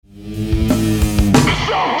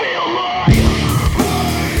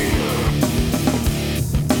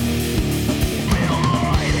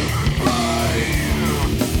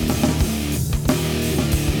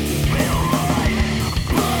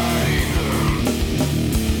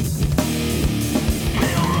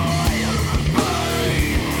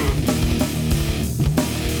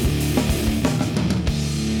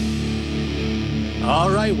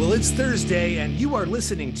Well, it's Thursday, and you are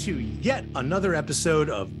listening to yet another episode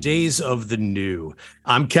of Days of the New.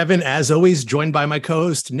 I'm Kevin, as always, joined by my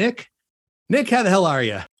co-host, Nick. Nick, how the hell are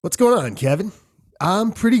you? What's going on, Kevin?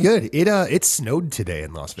 I'm pretty good. It snowed today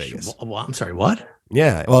in Las Vegas. Well, I'm sorry, what?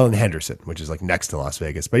 Yeah, well, in Henderson, which is like next to Las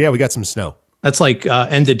Vegas. But yeah, we got some snow. That's like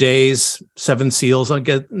end of days, seven seals. I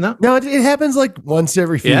get no. It happens like once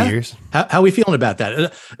every few years. How are we feeling about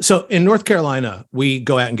that? So in North Carolina, we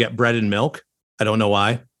go out and get bread and milk. I don't know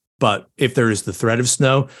why, but if there is the threat of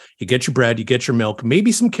snow, you get your bread, you get your milk,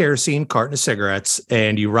 maybe some kerosene, carton of cigarettes,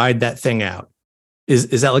 and you ride that thing out.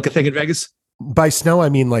 Is that like a thing in Vegas? By snow, I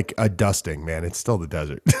mean like a dusting, man. It's still the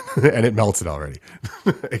desert, and it melted already,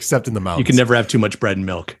 except in the mountains. You can never have too much bread and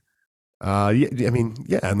milk.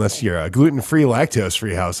 Unless you're a gluten-free,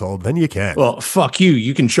 lactose-free household, then you can. Well, fuck you.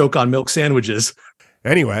 You can choke on milk sandwiches.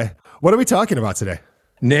 Anyway, what are we talking about today?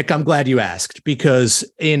 Nick, I'm glad you asked, because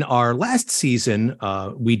in our last season,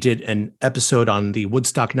 we did an episode on the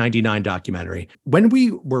Woodstock 99 documentary. When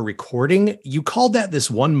we were recording, you called that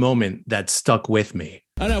this one moment that stuck with me.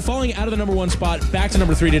 I know, falling out of the number one spot, back to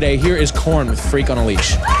number 3 today, here is Korn with Freak on a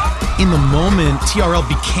Leash. In the moment, TRL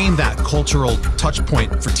became that cultural touch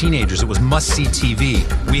point for teenagers. It was must-see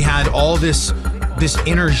TV. We had all this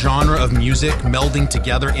inner genre of music melding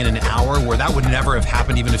together in an hour where that would never have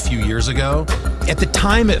happened even a few years ago. At the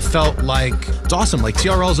time, it felt like it's awesome. Like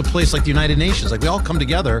TRL is a place like the United Nations. Like we all come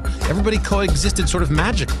together. Everybody coexisted sort of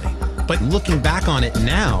magically. But looking back on it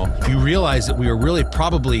now, you realize that we were really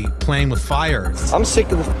probably playing with fire. I'm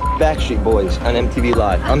sick of the Backstreet Boys on MTV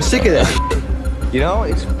Live. I'm sick of that. You know,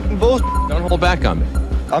 it's bullshit. Don't hold back on me.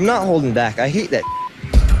 I'm not holding back. I hate that.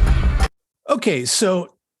 Okay,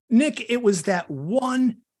 so Nick, it was that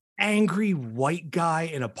one angry white guy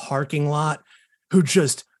in a parking lot who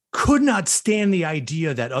just could not stand the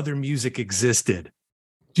idea that other music existed.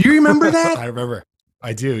 Do you remember that? I remember.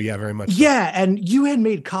 I do. Yeah, very much. Yeah. And you had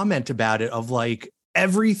made comment about it of like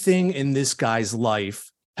everything in this guy's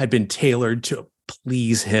life had been tailored to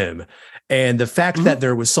please him. And the fact that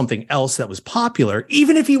there was something else that was popular,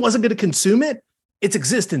 even if he wasn't going to consume it, its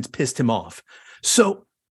existence pissed him off. So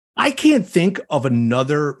I can't think of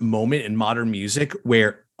another moment in modern music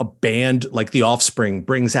where a band like The Offspring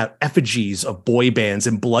brings out effigies of boy bands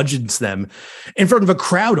and bludgeons them in front of a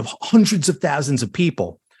crowd of hundreds of thousands of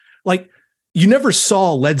people. Like, you never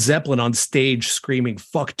saw Led Zeppelin on stage screaming,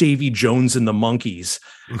 "Fuck Davy Jones and the Monkees."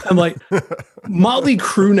 I'm like, Motley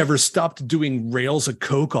Crue never stopped doing rails of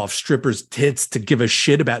coke off strippers' tits to give a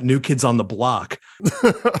shit about New Kids on the Block.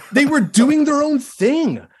 They were doing their own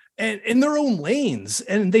thing and in their own lanes,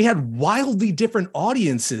 and they had wildly different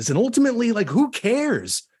audiences. And ultimately, like, who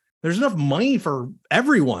cares? There's enough money for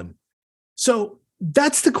everyone. So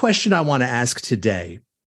that's the question I want to ask today.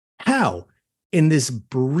 How, in this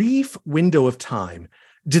brief window of time,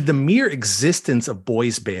 did the mere existence of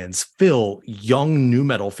boys bands fill young nu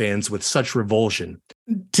metal fans with such revulsion?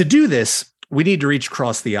 To do this, we need to reach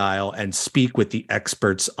across the aisle and speak with the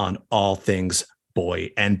experts on all things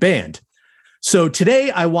boy and band. So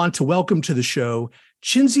today I want to welcome to the show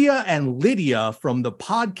Cinzia and Lydia from the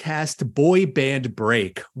podcast Boy Band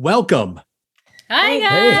Break. Welcome. Hi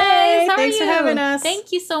guys. Hey, how thanks are for you? having us.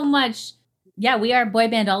 Thank you so much. Yeah, we are boy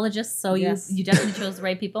bandologists, so Yes. you definitely chose the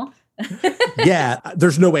right people. Yeah,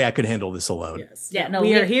 there's no way I could handle this alone. Yes. Yeah, no,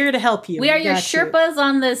 we are here to help you. We are your got you. Sherpas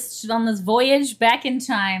on this voyage back in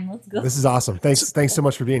time. Let's go. This is awesome. Thanks so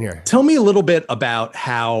much for being here. Tell me a little bit about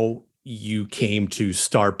how you came to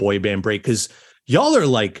start Boy Band Break, because y'all are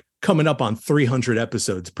like coming up on 300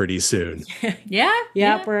 episodes pretty soon. Yeah.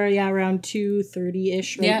 We're around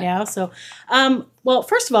 230-ish right Yeah. now. So, well,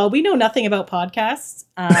 first of all, we know nothing about podcasts.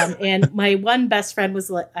 And my one best friend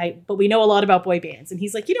was like, but we know a lot about boy bands. And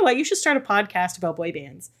he's like, you know what? You should start a podcast about boy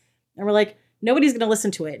bands. And we're like, nobody's going to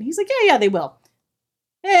listen to it. And he's like, yeah, they will.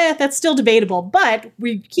 That's still debatable, but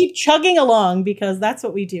we keep chugging along because that's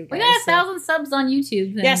what we do. We guys. got 1,000 subs on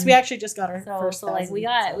YouTube. Yes, we actually just got our so, first. so like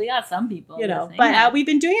 1,000, we got some people. you know, listening. but Yeah. we've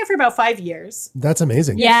been doing it for about 5 years. That's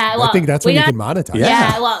amazing. Yeah, well, I think that's we when you got- can monetize. Yeah.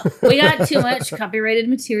 Yeah, well, we got too much copyrighted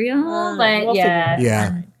material, but we'll yeah, figure it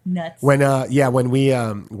out. Yeah. nuts. When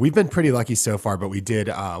we've been pretty lucky so far, but we did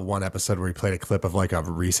one episode where we played a clip of like a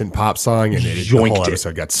recent pop song, and the Yoinked whole it.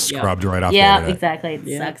 episode got scrubbed right off. Yeah, the internet. exactly. It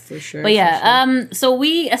Yeah, sucks. for sure. But yeah, so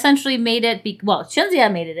we essentially made it.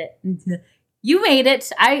 Cinzia made it. You made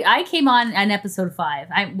it. I came on episode 5.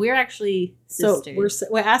 We're actually So sisters.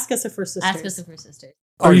 well, ask us if we're sisters. Ask us if we're sisters.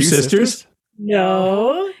 Are you sisters?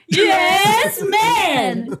 No. Yes,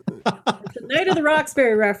 man. Night of the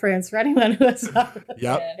Roxbury reference for anyone who has not.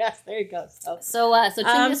 Yep. Yes, there you go. So Cinzia So started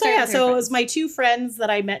yeah, with her so it was friends. my two friends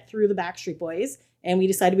that I met through the Backstreet Boys, And we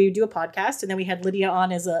decided we would do a podcast. And then we had Lydia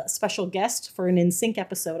on as a special guest for an NSYNC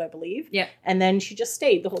episode, I believe. Yeah. And then she just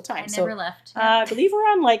stayed the whole time. I never left. I believe we're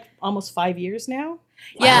on like almost 5 years now.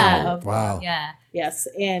 Yeah. Wow. Yeah. Yes.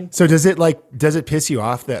 And So does it piss you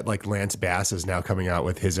off that like Lance Bass is now coming out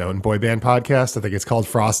with his own boy band podcast? I think it's called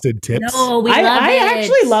Frosted Tips. No, we I love it.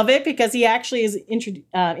 actually love it because he actually is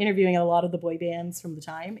interviewing a lot of the boy bands from the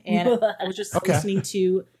time. And I was just Okay. listening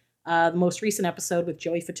to the most recent episode with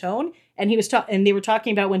Joey Fatone, and he was and they were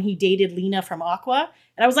talking about when he dated Lena from Aqua,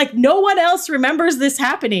 and I was like, no one else remembers this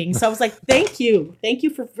happening. So I was like, thank you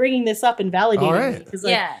for bringing this up and validating All me, right. because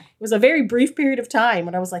Yeah. it was a very brief period of time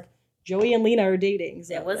when I was like, Joey and Lena are dating.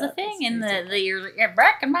 So It was a yeah, thing it's in crazy. the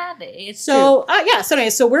back in my day. It's true. So anyway,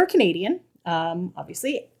 so we're Canadian,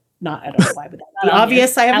 obviously. Not, I don't know why would that be Not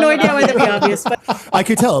obvious. obvious. I have no Not idea why that'd be obvious, but I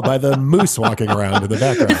could tell by the moose walking around in the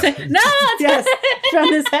background. No, yes,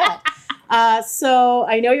 from this hat. So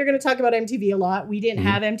I know you're going to talk about MTV a lot. We didn't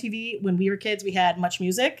have MTV when we were kids. We had Much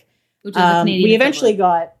Music. which is a Canadian We eventually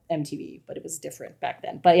equivalent. got MTV, but it was different back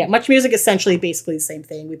then. But yeah, Much Music essentially basically the same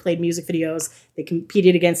thing. We played music videos. They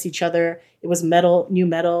competed against each other. It was metal, new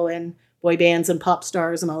metal, and boy bands and pop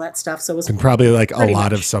stars and all that stuff. So it was And probably like a Pretty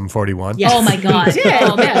lot much. of Sum 41. Yes. Oh my god! We did,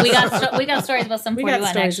 Oh, man. yes. we got stories about some We got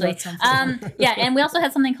 41 stories actually. about Sum 41. Yeah, and we also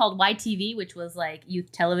had something called YTV, which was like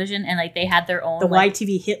youth television, and like they had their own the like,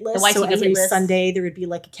 YTV hit list. the YTV so hit every list. Sunday there would be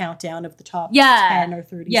like a countdown of the top Yeah. 10 or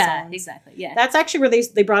 30 Yeah, songs. exactly. Yeah. That's actually where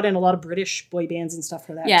they brought in a lot of British boy bands and stuff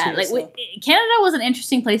for that Yeah, too. like so. Canada was an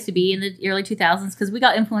interesting place to be in the early 2000s because we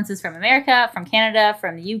got influences from America, from Canada,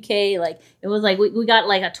 from the UK. Like it was like we got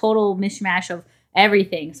like a total mishmash of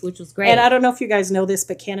everything, which was great. And I don't know if you guys know this,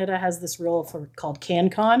 but Canada has this rule called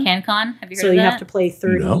CanCon. CanCon, have you heard So of you that? have to play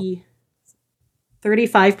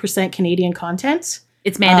 35% Canadian content.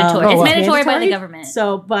 It's mandatory. Oh, It's wow. mandatory by the Mandatory? government.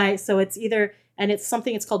 So it's either, and it's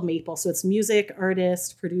something, it's called Maple. So it's music,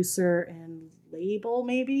 artist, producer, and label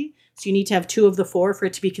maybe. So you need to have 2 of the 4 for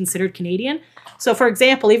it to be considered Canadian. So for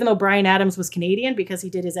example, even though Bryan Adams was Canadian because he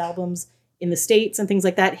did his albums in the States and things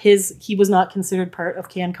like that, he was not considered part of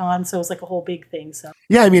CanCon. So it was like a whole big thing. So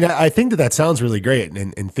Yeah, I mean, I think that sounds really great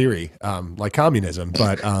in theory, like communism.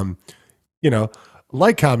 But,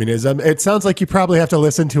 like communism, it sounds like you probably have to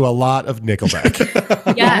listen to a lot of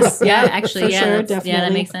Nickelback. yes, yeah, actually, for yeah, sure, yeah, that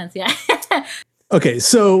definitely. makes sense. Yeah. Okay,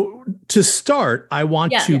 so to start, I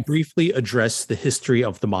want Yeah, to yes. briefly address the history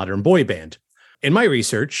of the modern boy band. In my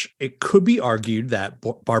research, it could be argued that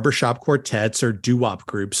barbershop quartets or doo-wop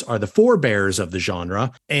groups are the forebears of the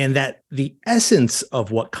genre, and that the essence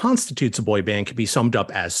of what constitutes a boy band can be summed up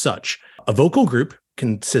as such: a vocal group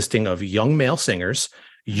consisting of young male singers,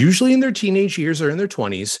 usually in their teenage years or in their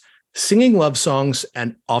 20s, singing love songs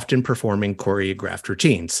and often performing choreographed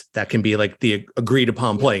routines. That can be like the agreed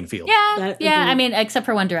upon playing field. Yeah, That yeah. agreed. I mean, except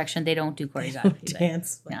for One Direction, they don't do choreography. but-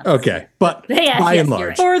 dance. Yeah. Okay, but Yes, by yes, and you're large,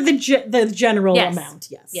 right. For the general Yes. amount,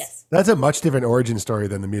 yes. Yes. That's a much different origin story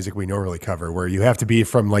than the music we normally cover, where you have to be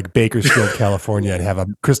from like Bakersfield, California, and have a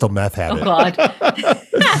crystal meth Oh habit. God.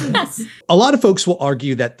 a lot of folks will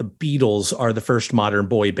argue that the Beatles are the first modern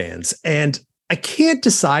boy bands. And I can't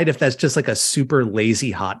decide if that's just like a super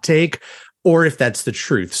lazy hot take or if that's the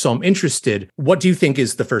truth. So I'm interested. What do you think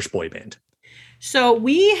is the first boy band? So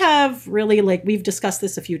we have really we've discussed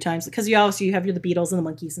this a few times because you have the Beatles and the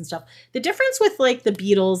Monkees and stuff. The difference with like the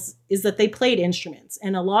Beatles is that they played instruments,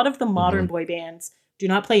 and a lot of the modern boy bands do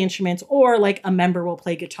not play instruments, or like a member will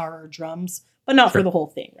play guitar or drums, but not for the whole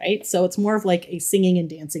thing, right? So it's more of like a singing and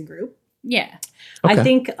dancing group. Yeah. Okay. I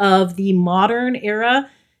think of the modern era,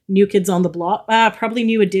 New Kids on the Block, probably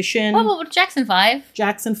New Edition, Well, Jackson 5.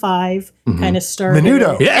 Jackson 5 Mhm. kind of started.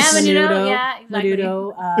 Menudo. Yes. Yeah, Menudo. Yeah, exactly.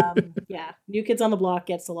 Menudo. Yeah. New Kids on the Block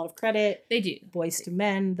gets a lot of credit. They do. Boys to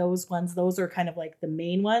Men, those are kind of like the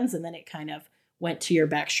main ones, and then it kind of went to your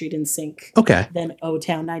Backstreet and Sync, Okay. then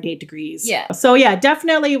O-Town 98 Degrees. Yeah. So yeah,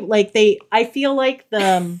 definitely like I feel like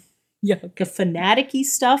the the fanatic-y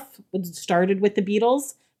stuff started with the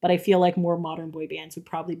Beatles, but I feel like more modern boy bands would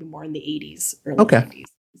probably be more in the 80s, early Okay. 90s.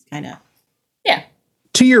 Kind of. Yeah.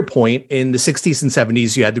 To your point, in the 60s and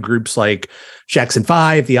 70s, you had the groups like Jackson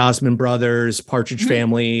 5, the Osmond Brothers, Partridge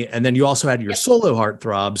Family, and then you also had your solo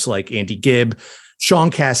heartthrobs like Andy Gibb, Sean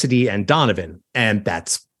Cassidy, and Donovan. And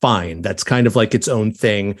that's fine. That's kind of like its own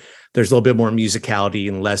thing. There's a little bit more musicality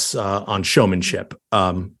and less on showmanship,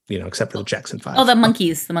 except for the Jackson 5. Oh, the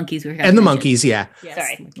Monkees. The Monkees we were and the Monkees, yeah. Yes.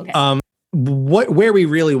 Sorry. Okay. Where we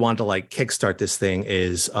really want to like kickstart this thing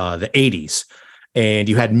is the 80s. And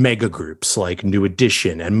you had mega groups like New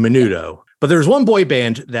Edition and Menudo. But there was one boy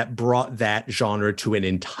band that brought that genre to an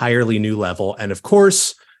entirely new level. And of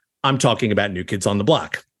course, I'm talking about New Kids on the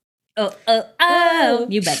Block. Oh,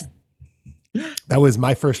 you bet. That was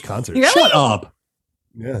my first concert. Really? Shut up.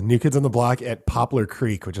 Yeah, New Kids on the Block at Poplar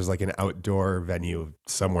Creek, which is like an outdoor venue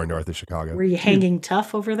somewhere north of Chicago. Were you hanging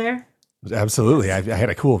tough over there? Absolutely. I had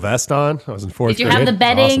a cool vest on. I was in fourth Did you grade. have the It was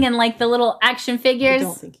bedding awesome. and like the little action I figures?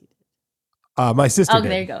 don't think you My sister Oh,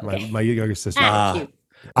 did. there you go. Okay. My younger sister. Ah, cute.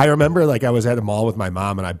 I remember like I was at a mall with my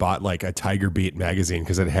mom and I bought like a Tiger Beat magazine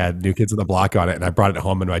because it had New Kids on the Block on it, and I brought it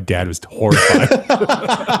home and my dad was horrified.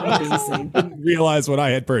 Amazing. Didn't realize what I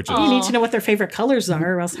had purchased. You need to know what their favorite colors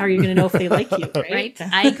are, or else how are you going to know if they like you, right? Right,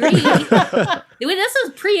 I agree. This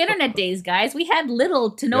was pre-internet days, guys. We had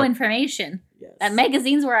little to no Yep. information. Yes. That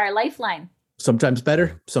magazines were our lifeline. Sometimes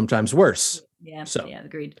better, sometimes worse. Yeah. So- yeah,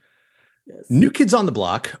 agreed. Yes. New Kids on the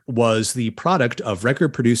Block was the product of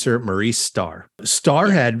record producer Maurice Starr.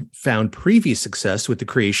 Starr had found previous success with the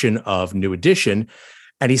creation of New Edition,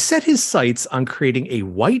 and he set his sights on creating a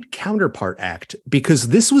white counterpart act because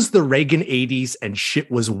this was the Reagan 80s and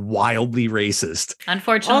shit was wildly racist.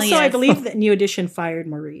 Unfortunately, Also, I yes. believe that New Edition fired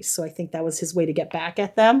Maurice, so I think that was his way to get back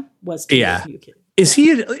at them. Was to Yeah. use New Kid. Is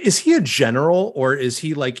he a general or is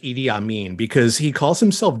he like Idi Amin? Because he calls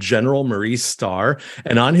himself General Maurice Starr,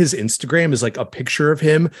 and on his Instagram is like a picture of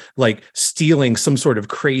him like stealing some sort of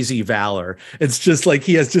crazy valor. It's just like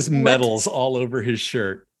he has just medals all over his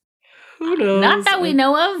shirt. Who knows? Not that we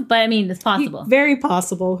know of, but I mean, it's possible. Very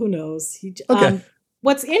possible. Who knows? Okay.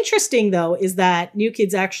 What's interesting though is that New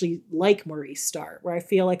Kids actually like Maurice Starr, where I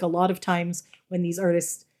feel like a lot of times when these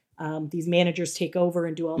artists, these managers take over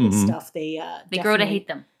and do all this Mhm. stuff, they Grow to definitely- hate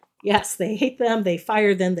them. Yes, they hate them. They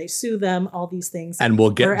fire them. They sue them. All these things. And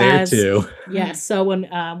we'll get Whereas- there too. Yes. So when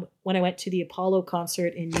I went to the Apollo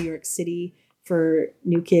concert in New York City for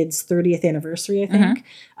New Kids' 30th anniversary, I think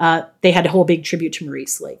they had a whole big tribute to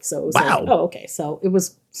Maurice Lake. So it was Wow. like, oh, okay. So it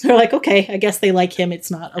was. So they're like, okay, I guess they like him.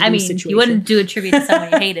 It's not a I mean, loose situation. you wouldn't do a tribute to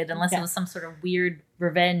someone you hated unless Yeah. it was some sort of weird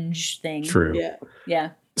revenge thing. True. Yeah. Yeah.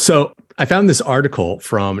 So I found this article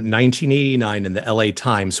from 1989 in the LA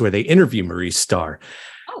Times where they interview Maurice Starr.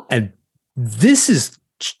 Oh. And this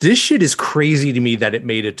shit is crazy to me that it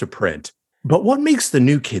made it to print. But what makes the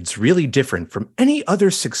New Kids really different from any other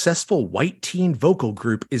successful white teen vocal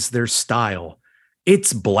group is their style.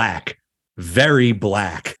 It's black, very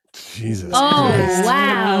black. Jesus. Oh, Christ.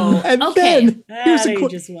 wow. And Okay. then here's a That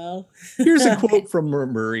quote. ages well. Here's a quote from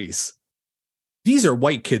Maurice. These are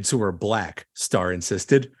white kids who are black, Starr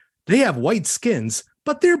insisted. They have white skins,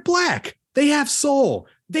 but they're black. They have soul.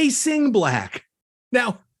 They sing black.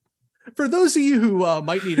 Now, for those of you who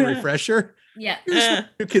might need a refresher, Yeah. here's what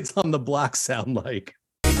New Kids on the Block sound like.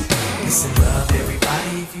 Listen up,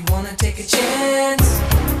 everybody, if you wanna take a chance.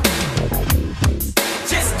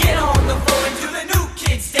 Just get on the floor and do the New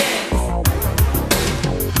Kids dance.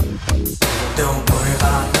 Don't worry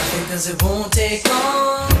about nothing, cause it won't take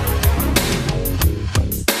long.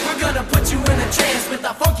 We're gonna put you in a trance with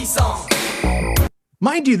a funky song.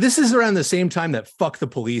 Mind you, this is around the same time that Fuck the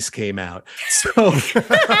Police came out. So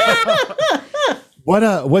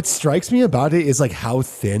What strikes me about it is like how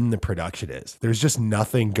thin the production is. There's just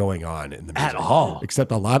nothing going on in the music At all.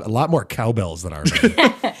 except a lot more cowbells than are made.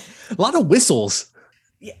 a lot of whistles.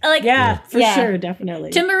 Like, Yeah, for Yeah. sure,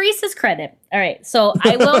 definitely. To Maurice's credit. All right. So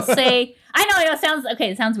I will say, I know it sounds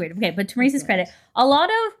okay. It sounds weird. Okay. But to Maurice's credit, a lot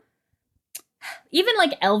of, even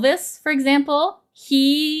like Elvis, for example,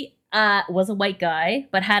 he was a white guy,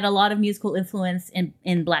 but had a lot of musical influence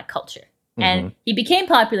in black culture. And he became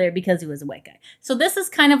popular because he was a white guy. So this is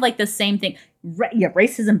kind of like the same thing. Yeah,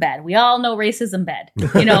 racism bad. We all know racism bad,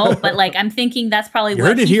 you know. But like, I'm thinking that's probably You what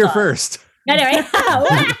heard it he here thought. first. Anyway,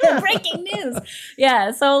 wow, breaking news. Yeah,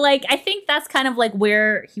 so like I think that's kind of like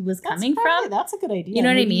where he was That's coming probably- from. That's a good idea. You know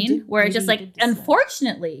what I Maybe he mean? did- Where maybe it's just he like, did decide.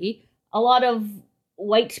 unfortunately, a lot of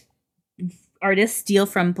white artists steal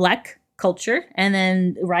from black culture and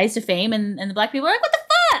then rise to fame, and the black people are like, what the fuck?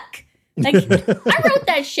 Like, I wrote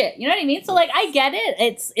that shit. You know what I mean? So like, I get it.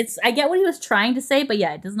 It's I get what he was trying to say, but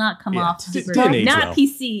yeah, it does not come Yeah, off it super, didn't age not well.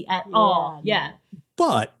 PC at all. Yeah, Yeah.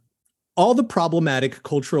 But all the problematic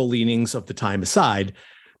cultural leanings of the time aside,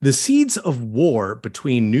 the seeds of war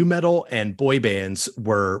between nu metal and boy bands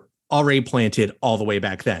were already planted all the way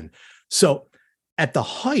back then. So at the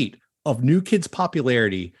height of New Kids'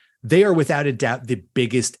 popularity, they are without a doubt the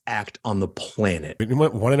biggest act on the planet.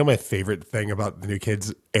 Want to know my favorite thing about the New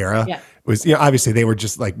Kids era? Yeah. Was, you know, obviously they were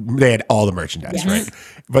just like, they had all the merchandise, Yes. right?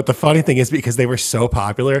 But the funny thing is, because they were so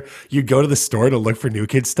popular, you go to the store to look for New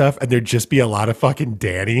Kids stuff and there'd just be a lot of fucking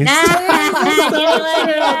Dannies. There's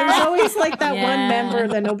always like that Yeah. one member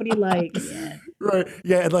that nobody likes. Right.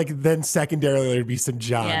 Yeah, and like then secondarily there'd be some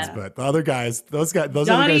Johns, Yeah. but the other guys, those other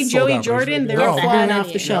Johnny, guys sold Joey, out very Jordan, soon. they're Oh, flying yeah.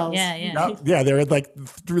 off the shelves. Yeah, they're like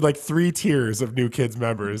through like 3 tiers of New Kids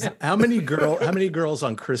members. How many girls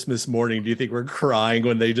on Christmas morning do you think were crying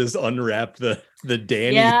when they just unwrapped the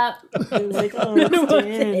Danny? Yeah. It was like, oh,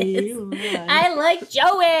 Danny, why? I like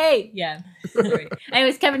Joey. Yeah. Sorry.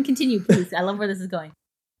 Anyways, Kevin, continue, please. I love where this is going.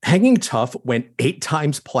 Hanging Tough went 8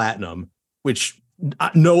 times platinum, which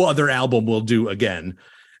no other album will do again.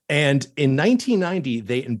 And in 1990,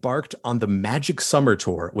 they embarked on the Magic Summer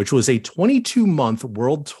Tour, which was a 22-month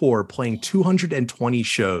world tour playing 220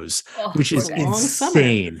 shows, which is a long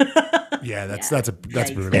insane. Yeah, that's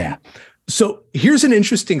Yikes. brutal. Yeah. So here's an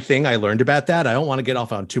interesting thing I learned about that. I don't want to get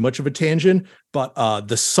off on too much of a tangent, but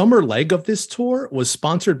the summer leg of this tour was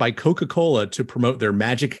sponsored by Coca-Cola to promote their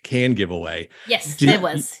Magic Can giveaway. Yes, Did- it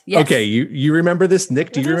was. Yes. Okay, you remember this,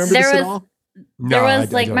 Nick? Do you remember There this at was- all? There was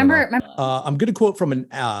I like, don't remember, know. I'm going to quote from an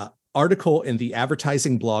article in the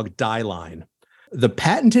advertising blog Die Line. The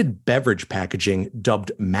patented beverage packaging,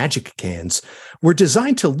 dubbed Magic Cans, were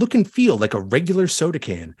designed to look and feel like a regular soda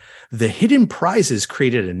can. The hidden prizes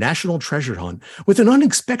created a national treasure hunt with an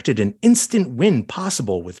unexpected and instant win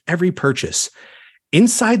possible with every purchase.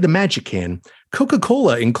 Inside the Magic Can,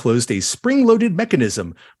 Coca-Cola enclosed a spring-loaded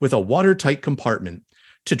mechanism with a watertight compartment.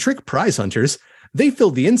 To trick prize hunters, they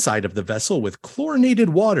filled the inside of the vessel with chlorinated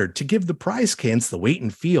water to give the prize cans the weight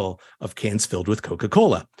and feel of cans filled with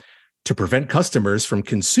Coca-Cola. To prevent customers from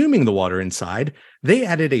consuming the water inside, they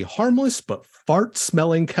added a harmless but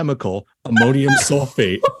fart-smelling chemical, ammonium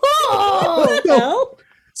sulfate. Oh,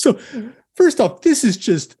 So, first off, this is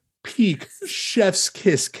just peak chef's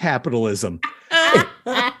kiss capitalism.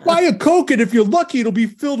 Buy a Coke, and if you're lucky, it'll be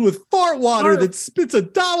filled with fart water that spits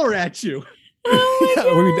 $1 at you. Yeah,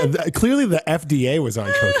 I mean, clearly the FDA was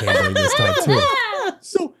on cocaine during this time too.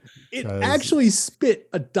 So it Because- actually spit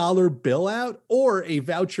 $1 bill out or a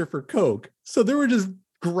voucher for Coke. So there were just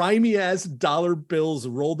grimy ass dollar bills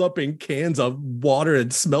rolled up in cans of water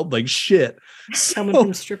and smelled like shit. coming So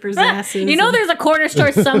from strippers' asses. you know, there's a corner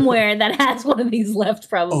store somewhere that has one of these left,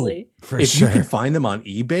 probably. For if sure. you can find them on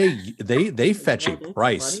eBay, they fetch a That's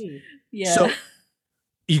price. funny. Yeah. So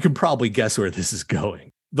you can probably guess where this is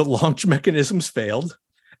going. The launch mechanisms failed,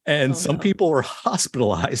 and some people were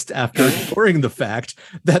hospitalized after ignoring the fact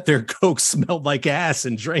that their Coke smelled like ass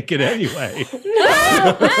and drank it anyway.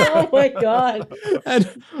 Oh my god. And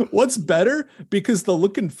what's better, because the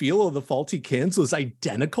look and feel of the faulty cans was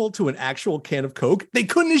identical to an actual can of Coke, they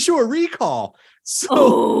couldn't issue a recall. So,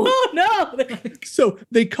 Oh no. so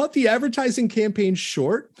they cut the advertising campaign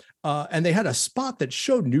short. And they had a spot that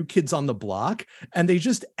showed New Kids on the Block, and they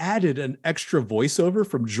just added an extra voiceover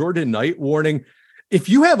from Jordan Knight warning, if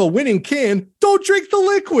you have a winning can, don't drink the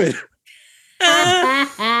liquid.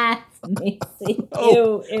 Amazing.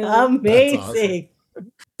 Oh, Ew, ew. Amazing.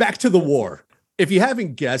 Back to the war. If you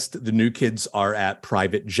haven't guessed, the New Kids are at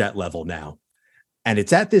private jet level now. And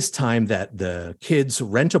it's at this time that the kids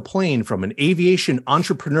rent a plane from an aviation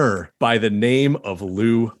entrepreneur by the name of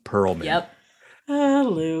Lou Pearlman. Yep.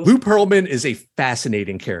 Lou. Lou Pearlman is a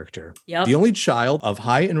fascinating character. Yep. The only child of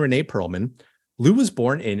Hy and Renee Pearlman, Lou was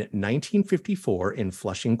born in 1954 in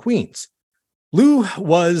Flushing, Queens. Lou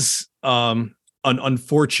was an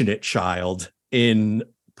unfortunate child in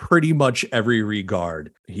pretty much every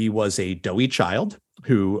regard. He was a doughy child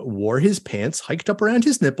who wore his pants hiked up around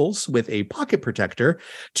his nipples with a pocket protector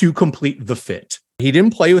to complete the fit. He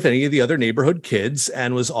didn't play with any of the other neighborhood kids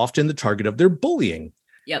and was often the target of their bullying.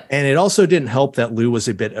 Yep. And it also didn't help that Lou was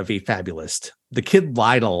a bit of a fabulist. The kid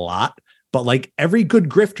lied a lot, but like every good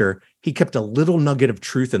grifter, he kept a little nugget of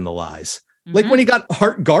truth in the lies. Like when he got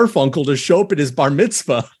Art Garfunkel to show up at his bar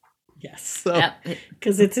mitzvah. Yes. So Yep.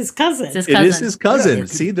 Because it's his cousin. It's his it cousin. is his cousin. Yeah.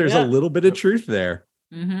 See, there's Yeah. a little bit of truth there.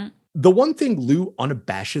 Mm-hmm. The one thing Lou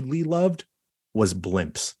unabashedly loved was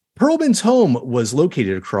blimps. Pearlman's home was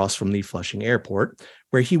located across from the Flushing Airport,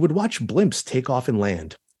 where he would watch blimps take off and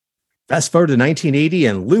land. Fast forward to 1980,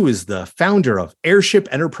 and Lou is the founder of Airship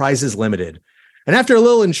Enterprises Limited. And after a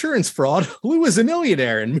little insurance fraud, Lou was a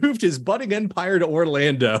millionaire and moved his budding empire to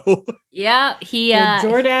Orlando. Yeah, he the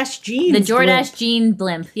Jordache jeans. the Jordache blimp. jean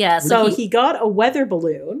blimp. Yeah, So he got a weather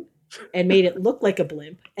balloon and made it look like a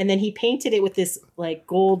blimp, and then he painted it with this like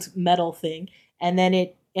gold metal thing, and then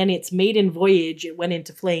its maiden voyage, it went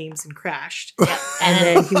into flames and crashed. And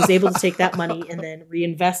then he was able to take that money and then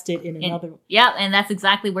reinvest it in another. Yeah, and that's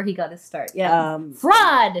exactly where he got his start. Yeah, Um,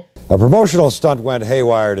 fraud. A promotional stunt went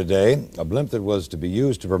haywire today. A blimp that was to be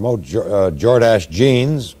used to promote Jordache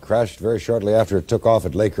jeans crashed very shortly after it took off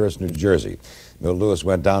at Lakehurst, New Jersey. Milt Lewis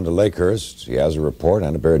went down to Lakehurst. He has a report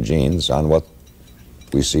and a pair of jeans on what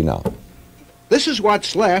we see now. This is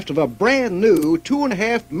what's left of a brand new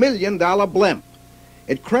 $2.5 million blimp.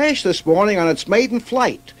 It crashed this morning on its maiden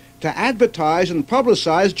flight to advertise and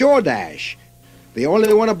publicize Jordache. The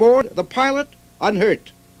only one aboard, the pilot,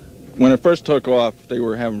 unhurt. When it first took off, they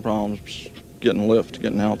were having problems getting lift,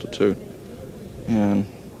 getting altitude. And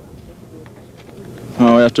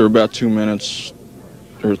after about 2 minutes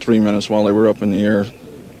or 3 minutes while they were up in the air,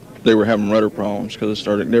 they were having rudder problems because it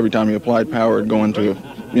started, every time you applied power, it'd go into,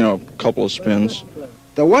 a couple of spins.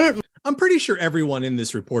 I'm pretty sure everyone in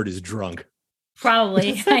this report is drunk.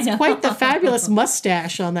 Probably. I That's know. quite the fabulous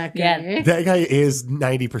mustache on that guy. Yeah. That guy is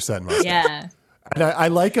 90% mustache. Yeah. And I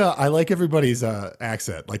like everybody's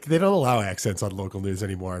accent. Like, they don't allow accents on local news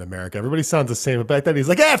anymore in America. Everybody sounds the same. But back then he's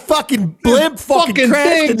like, fucking blimp fucking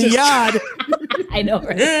crashed in the yard. I know,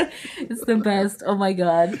 right? It's the best. Oh my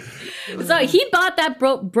god. So he bought that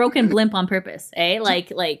broken blimp on purpose, eh?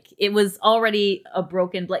 Like it was already a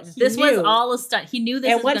broken blimp. This was all a stunt. He knew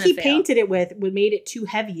this. And was what he fail. painted it with made it too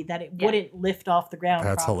heavy that it wouldn't lift off the ground.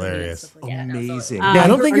 That's properly and hilarious. stuff like that. Amazing. Yeah, I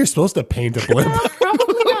don't think you're supposed to paint a blimp.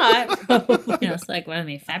 Probably not. It's like, what I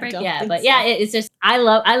mean, fabric. Don't Yeah, think but so. yeah, it's just I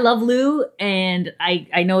love Lou, and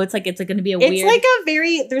I know it's going to be a weird. It's like a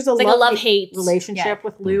very there's a It's like a love-hate relationship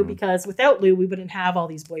with Lou because without Lou we wouldn't have all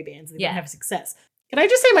these boy bands. They Yeah. wouldn't have success. Can I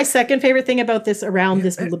just say my second favorite thing about this around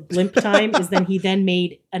this blimp time is then he then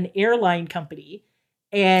made an airline company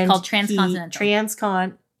and Called Transcontinental.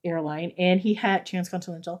 Transcon Airline, and he had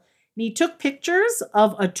Transcontinental. And he took pictures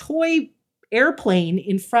of a toy airplane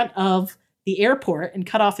in front of the airport and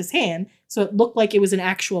cut off his hand so it looked like it was an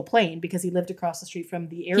actual plane because he lived across the street from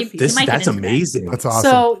the airfield. That's amazing. That's awesome.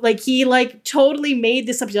 So he totally made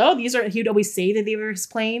this up. He'd always say that they were his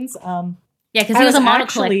planes. Yeah, because he was a model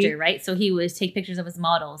collector, right? So he would take pictures of his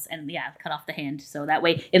models and cut off the hand. So that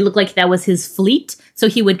way it looked like that was his fleet. So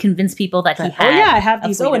he would convince people that he had. I have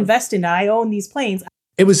these. fleet of- Invest in. I own these planes.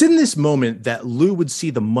 It was in this moment that Lou would see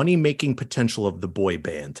the money-making potential of the boy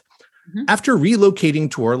band. Mhm. After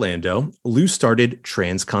relocating to Orlando, Lou started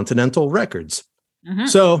Transcontinental Records. Mhm.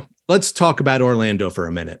 So let's talk about Orlando for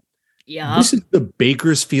a minute. Yeah. This is the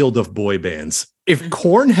Bakersfield of boy bands. If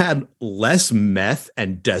Korn had less meth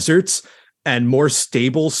and deserts and more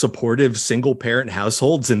stable, supportive single-parent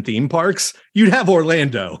households and theme parks, you'd have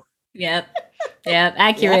Orlando. Yep. Yep.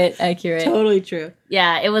 Accurate. Accurate. Totally true.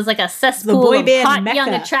 Yeah, it was like a cesspool boy of band hot, mecca. young,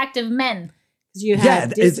 attractive men. You Yeah,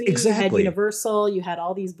 had it's Disney, you had exactly. Universal, you had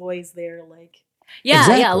all these boys there. Yeah,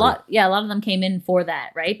 Exactly. a lot of them came in for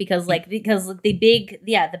that, right? Because the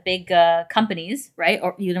big companies, right,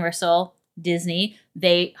 or Universal, Disney,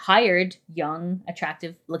 they hired young,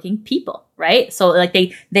 attractive looking people, right? So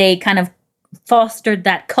they kind of fostered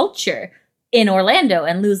that culture in Orlando,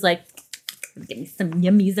 and Lou's like, give me some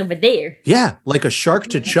yummies over there. Yeah, like a shark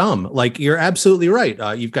to chum. Like, you're absolutely right.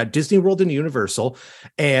 You've got Disney World and Universal,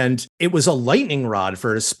 and it was a lightning rod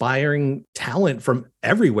for aspiring talent from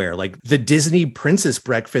everywhere. Like, the Disney Princess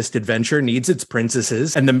Breakfast Adventure needs its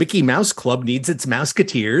princesses, and the Mickey Mouse Club needs its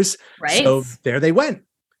Mouseketeers. Right. So there they went.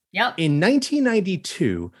 Yep. In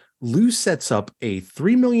 1992, Lou sets up a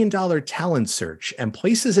 $3 million talent search and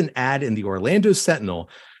places an ad in the Orlando Sentinel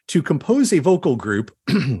to compose a vocal group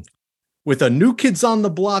with a New Kids on the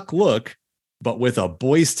Block look, but with a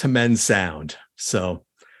Boys to Men sound. So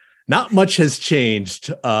not much has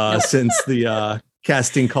changed since the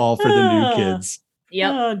casting call for the New Kids.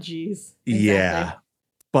 Yep. Oh, geez. Yeah.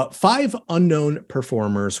 But 5 unknown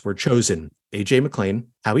performers were chosen: AJ McLean,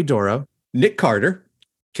 Howie Doro, Nick Carter,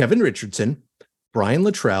 Kevin Richardson, Brian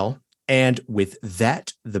Luttrell, and with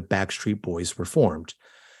that, the Backstreet Boys were formed.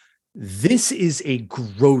 This is a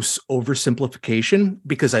gross oversimplification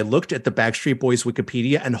because I looked at the Backstreet Boys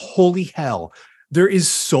Wikipedia and holy hell, there is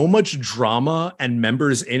so much drama and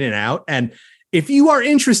members in and out. And if you are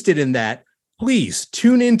interested in that, please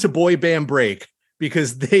tune in to Boy Band Break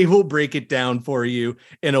because they will break it down for you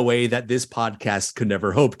in a way that this podcast could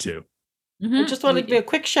never hope to. I just want to give a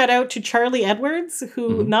quick shout out to Charlie Edwards,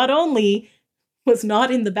 who not only was not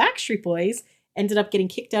in the Backstreet Boys, ended up getting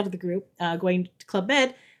kicked out of the group, going to Club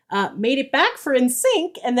Med, made it back for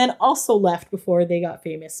NSYNC, and then also left before they got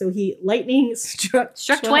famous. So he lightning struck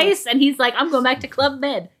twice, and he's like, I'm going back to Club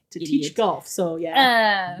Med to teach golf. So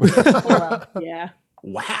yeah. Yeah.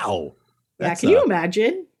 Wow. Yeah. Can you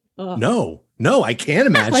imagine? No, I can't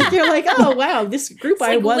imagine. Like you're like, oh wow, this group It's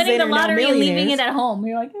I like was winning in the are now lottery and leaving millionaires. it at home.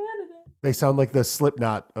 You're like, They sound like the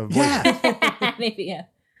Slipknot of maybe, yeah.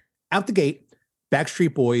 Out the gate,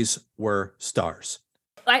 Backstreet Boys were stars.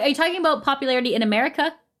 Are you talking about popularity in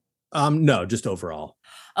America? No, just overall.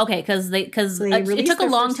 Okay, because it released took a their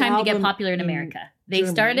long first time to get album popular in in America. They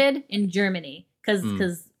Germany. started in Germany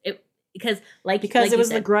because because it you was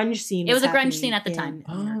said, the grunge scene. It was a grunge scene at the time.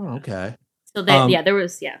 Oh, okay. So there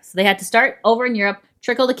was. So they had to start over in Europe,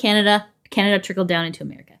 trickle to Canada. Canada trickled down into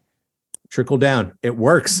America. Trickle down. It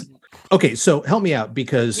works. Okay, so help me out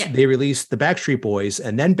because they released the Backstreet Boys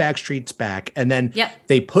and then Backstreet's Back, and then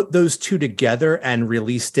they put those two together and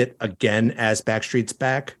released it again as Backstreet's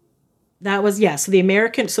Back. That was, so the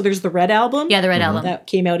American, so there's the Red Album. Yeah, the Red Album. That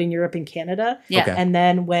came out in Europe and Canada. Yeah. Okay. And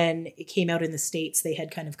then when it came out in the States, they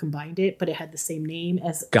had kind of combined it, but it had the same name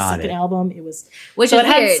as the second album. It was, which it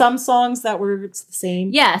had some songs that were the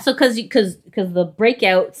same. Yeah, so because the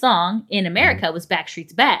breakout song in America was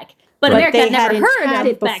Backstreet's Back. But America had never heard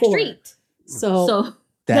of Backstreet. So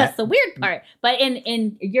that's the weird part. But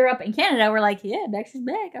in Europe and Canada, we're like, yeah, Backstreet's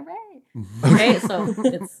Back, all right. Okay, so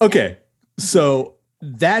it's... Okay, so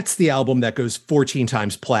that's the album that goes 14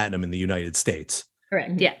 times platinum in the United States.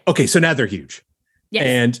 Correct, yeah. Okay, so now they're huge. Yes.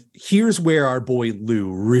 And here's where our boy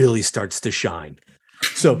Lou really starts to shine.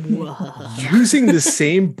 So using the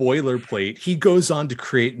same boilerplate, he goes on to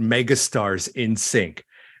create megastars NSYNC.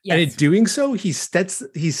 Yes. And in doing so, he sets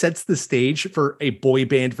the stage for a boy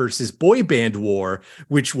band versus boy band war,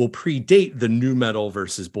 which will predate the nu metal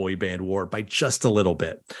versus boy band war by just a little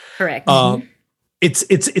bit. Correct.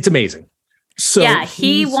 It's amazing. So yeah,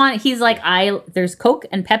 he's like, there's Coke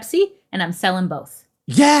and Pepsi, and I'm selling both.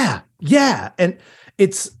 Yeah, and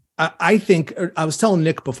it's. I think I was telling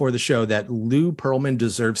Nick before the show that Lou Pearlman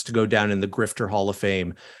deserves to go down in the Grifter Hall of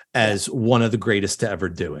Fame as one of the greatest to ever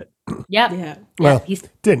do it. Yep. Yeah. Well,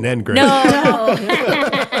 didn't end great. No.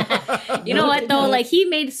 You know what though? Like he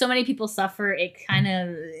made so many people suffer.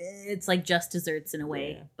 It's like just desserts in a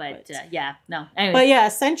way. But no. Anyways. But yeah,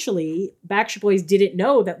 essentially, Backstreet Boys didn't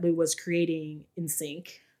know that Lou was creating NSYNC.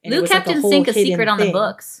 Lou kept NSYNC a secret on the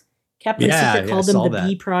books. Kept it a secret, called them the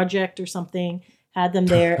B Project or something. Had them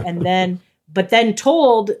there, and then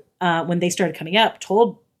told when they started coming up,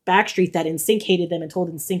 told Backstreet that NSYNC hated them, and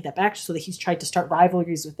told NSYNC that Backstreet, so that he's tried to start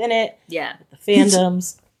rivalries within it. Yeah, with the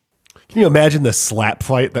fandoms. Can you imagine the slap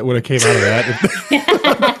fight that would have came out of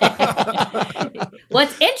that?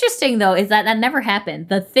 What's interesting though is that never happened.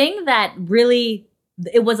 The thing that really,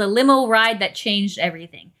 it was a limo ride that changed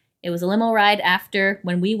everything. It was a limo ride after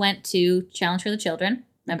when we went to Challenge for the Children.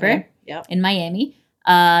 Remember? Okay. Yeah. In Miami.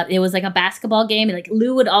 It was like a basketball game. Like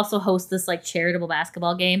Lou would also host this like charitable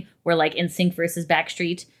basketball game where like NSYNC versus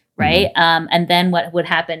Backstreet, right? Mm-hmm. And then what would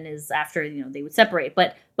happen is after they would separate.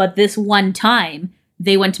 But this one time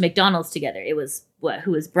they went to McDonald's together. It was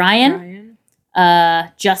who was Brian,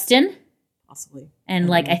 Justin, possibly,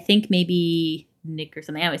 and I think maybe Nick or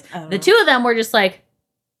something. Anyways, the two of them were just like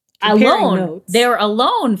alone. Notes. They were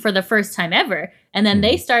alone for the first time ever, and then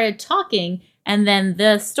they started talking. And then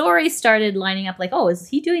the story started lining up like, oh, is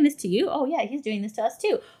he doing this to you? Oh, yeah, he's doing this to us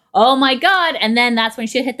too. Oh, my God. And then that's when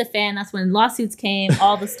shit hit the fan. That's when lawsuits came,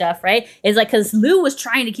 all the stuff, right? It's like because Lou was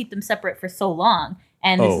trying to keep them separate for so long.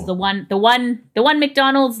 And this is the one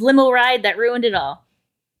McDonald's limo ride that ruined it all.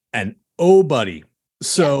 And buddy.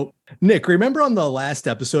 So, Nick, remember on the last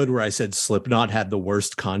episode where I said Slipknot had the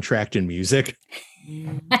worst contract in music?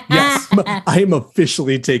 Yes. I am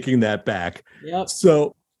officially taking that back. Yep.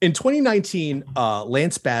 So, in 2019,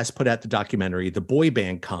 Lance Bass put out the documentary, The Boy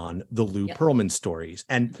Band Con, The Lou Pearlman Stories.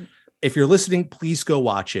 And if you're listening, please go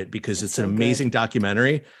watch it because it's an amazing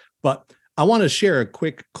documentary. But I want to share a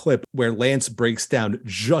quick clip where Lance breaks down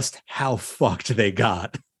just how fucked they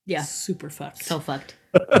got. Yeah. Super fucked. So fucked.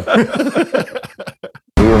 We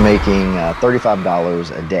were making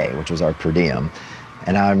 $35 a day, which was our per diem.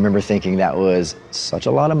 And I remember thinking that was such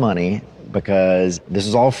a lot of money, because this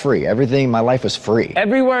is all free. Everything, my life was free.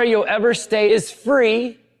 Everywhere you'll ever stay is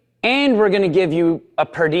free, and we're gonna give you a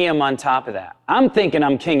per diem on top of that. I'm thinking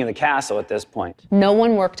I'm king of the castle at this point. No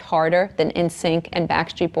one worked harder than NSYNC and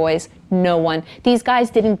Backstreet Boys. No one. These guys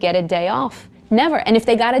didn't get a day off. Never. And if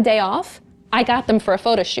they got a day off, I got them for a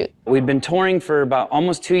photo shoot. We've been touring for about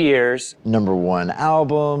almost 2 years. #1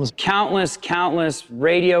 albums. Countless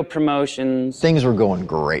radio promotions. Things were going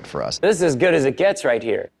great for us. This is as good as it gets right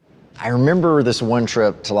here. I remember this one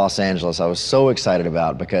trip to Los Angeles I was so excited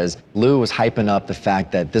about because Lou was hyping up the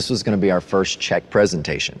fact that this was going to be our first check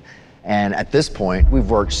presentation. And at this point, we've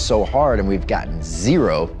worked so hard and we've gotten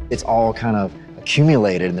zero. It's all kind of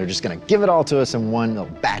accumulated and they're just going to give it all to us in one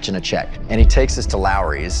batch and a check. And he takes us to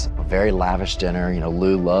Lowry's, a very lavish dinner.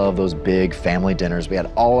 Lou loved those big family dinners. We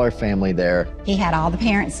had all our family there. He had all the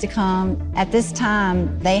parents to come. At this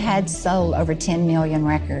time, they had sold over 10 million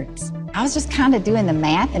records. I was just kind of doing the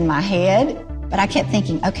math in my head, but I kept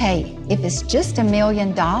thinking, okay, if it's just $1 million,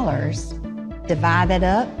 divide that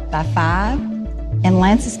up by 5, and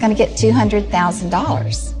Lance is going to get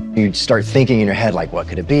 $200,000. You start thinking in your head, like, what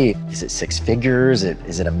could it be? Is it six figures?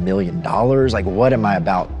 Is it $1 million? Like, what am I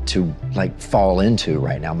about to fall into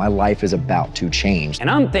right now? My life is about to change. And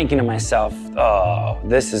I'm thinking to myself, oh,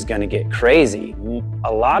 this is gonna get crazy.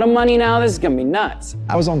 A lot of money now, this is gonna be nuts.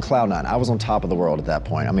 I was on cloud nine. I was on top of the world at that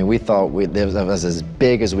point. I mean, we thought it was as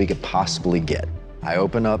big as we could possibly get. I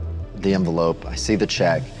open up the envelope, I see the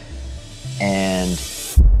check, and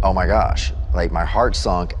oh my gosh. Like, my heart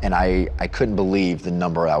sunk, and I couldn't believe the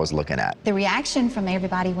number I was looking at. The reaction from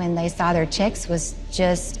everybody when they saw their checks was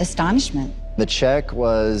just astonishment. The check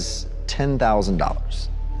was $10,000.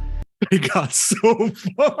 They got so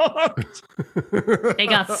fucked. They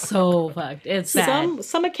got so fucked. It's bad.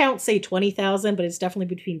 Some accounts say 20,000, but it's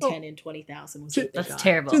definitely between 10 and 20,000. That's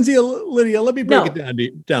terrible. Cynthia, Lydia, let me break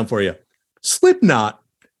it down for you. Slipknot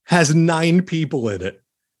has 9 people in it.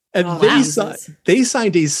 And they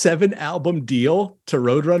signed a 7-album deal to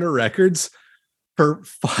Roadrunner Records for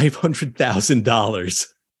 $500,000.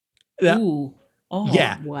 Ooh. Oh,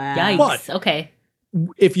 yeah. Wow. Yikes. But okay.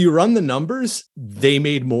 If you run the numbers, they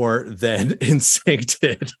made more than NSYNC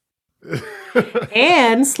did.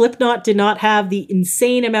 And Slipknot did not have the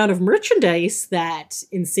insane amount of merchandise that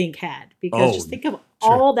NSYNC had. Because just think of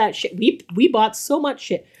all that shit. We bought so much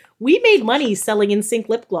shit. We made money selling NSYNC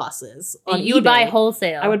lip glosses on You would eBay. buy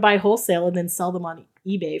wholesale. I would buy wholesale and then sell them on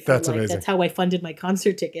eBay. That's amazing. That's how I funded my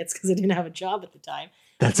concert tickets because I didn't have a job at the time.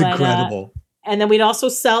 That's incredible. And then we'd also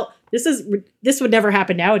sell. This would never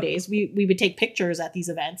happen nowadays. We would take pictures at these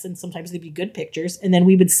events, and sometimes they'd be good pictures, and then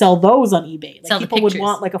we would sell those on eBay. Like, Sell the people would pictures.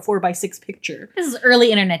 want like a 4x6 picture. This is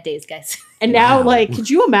early internet days, guys. And now, like, could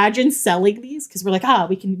you imagine selling these? Because we're like,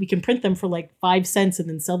 we can print them for like 5 cents and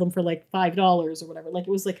then sell them for like $5 or whatever. Like,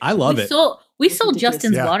 it was like I love it. We sold ridiculous.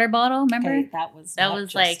 Justin's Yeah. water bottle. Remember? Okay, that was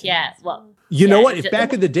like, yeah. Well, You know yeah, what? If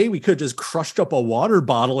back in the day we could just crushed up a water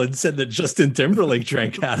bottle and said that Justin Timberlake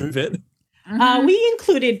drank out of it. we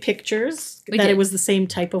included pictures We that did. it was the same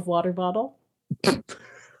type of water bottle. It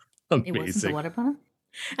wasn't the Amazing. water bottle.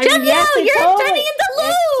 I mean, yes, it you're totally, turning into Lou.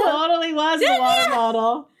 It totally was the water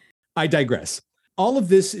bottle. I digress. All of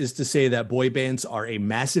this is to say that boy bands are a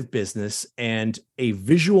massive business and a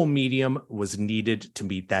visual medium was needed to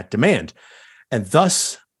meet that demand. And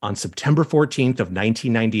thus, on September 14th of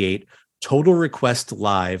 1998, Total Request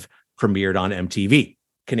Live premiered on MTV.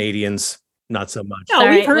 Canadians, not so much. No,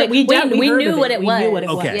 we've heard. We heard knew of what it We was. knew what it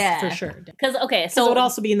Okay. was. Yeah. For sure. Because so So it would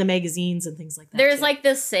also be in the magazines and things like that. there's too. like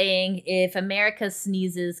this saying: if America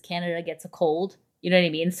sneezes, Canada gets a cold. You know what I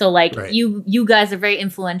mean? So like Right. you guys are very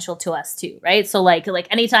influential to us too, right? So like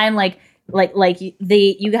anytime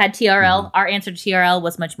you had TRL, our answer to TRL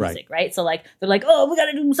was Much Music, right? So like they're like, oh, we got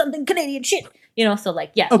to do something Canadian shit, you know? So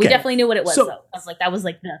like we Okay. definitely knew what it was. So- So I was like, that was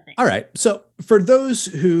like nothing. All right. So for those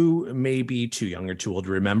who may be too young or too old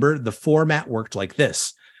to remember, the format worked like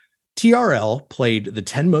this. TRL played the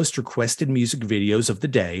 10 most requested music videos of the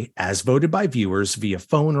day as voted by viewers via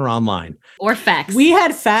phone or online. Or fax. We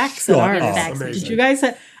had facts at Oh, ours. amazing. Did you guys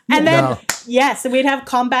have? And then No. yes, and we'd have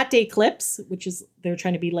combat day clips, which is they're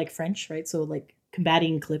trying to be like French, right? So like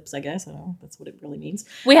combating clips, I guess. I don't know. That's what it really means.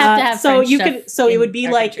 We have to have so French you stuff could so it in would be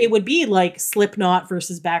our like country. it would be like Slipknot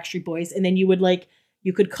versus Backstreet Boys, and then you would like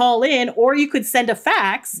you could call in or you could send a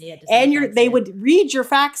fax, Yeah, just and send a fax, they yeah. would read your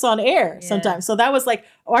fax on air sometimes. So that was like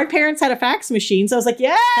our parents had a fax machine, so I was like,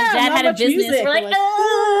 yeah, Dad not had a Much business. Music. We're like,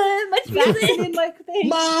 Much faxing Music. in my thing.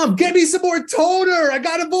 Mom, get me some more toner. I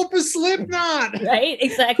got to vote for Slipknot. Right?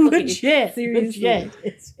 Exactly. Legit, Seriously. legit.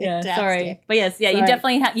 It's Yeah, fantastic. sorry. But yes, yeah, you Sorry.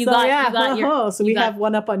 definitely have you So, got your so you we got- have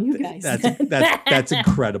one up on you guys. That's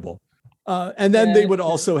incredible. And then Yeah, they would it's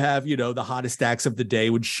also have, the hottest acts of the day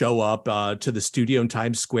would show up to the studio in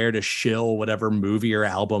Times Square to shill whatever movie or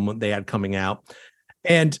album they had coming out.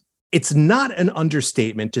 And it's not an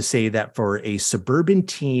understatement to say that for a suburban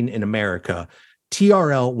teen in America,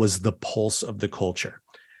 TRL was the pulse of the culture.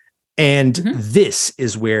 And this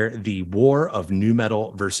is where the war of nu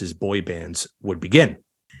metal versus boy bands would begin.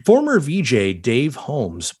 Former VJ Dave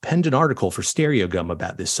Holmes penned an article for Stereogum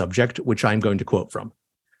about this subject, which I'm going to quote from.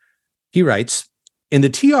 He writes, in the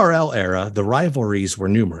TRL era, the rivalries were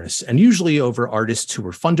numerous and usually over artists who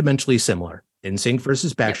were fundamentally similar. NSYNC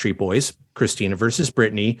versus Backstreet Boys, Christina versus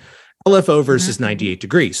Britney, LFO versus 98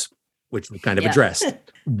 Degrees, which we kind of addressed.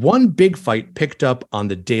 One big fight picked up on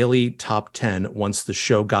the daily top 10 once the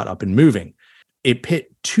show got up and moving. It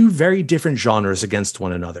pit two very different genres against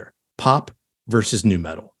one another, pop versus nu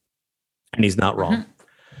metal. And he's not wrong.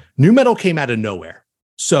 Nu metal came out of nowhere.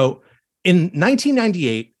 So in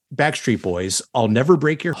 1998, Backstreet Boys' I'll Never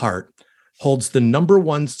Break Your Heart holds the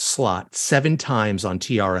 #1 slot 7 times on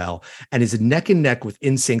TRL and is neck and neck with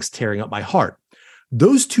NSYNC's Tearing Up My Heart.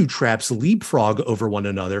 Those two traps leapfrog over one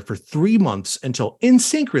another for 3 months until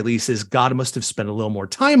NSYNC releases God Must Have Spent a Little More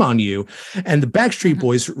Time on You, and the Backstreet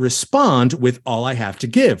Boys respond with All I Have to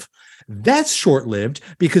Give. That's short-lived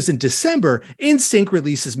because in December, NSYNC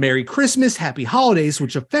releases Merry Christmas, Happy Holidays,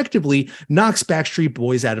 which effectively knocks Backstreet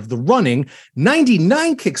Boys out of the running.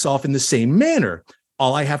 99 kicks off in the same manner.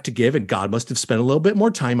 All I Have to Give and God Must Have Spent a Little Bit More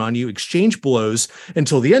Time on You exchange blows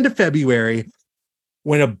until the end of February,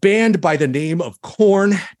 when a band by the name of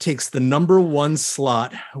Korn takes the #1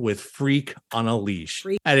 slot with Freak on a Leash.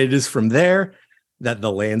 And it is from there that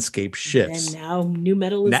the landscape shifts. And now new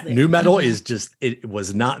metal is there. New metal is just, it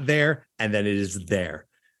was not there, and then it is there.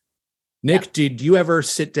 Nick, did you ever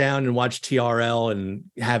sit down and watch TRL and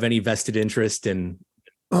have any vested interest in?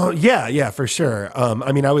 Oh, yeah, for sure.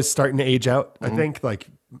 I mean, I was starting to age out, I think, like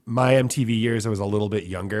my MTV years, I was a little bit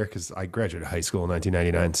younger because I graduated high school in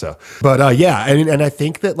 1999. So, but yeah, I mean, and I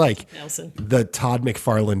think that like the Todd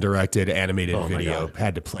McFarlane directed animated video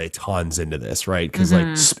had to play tons into this, right? Because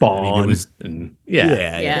like Spawn, I mean, it was,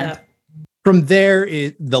 yeah. From there,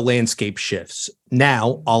 the landscape shifts.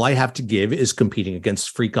 Now, All I Have to Give is competing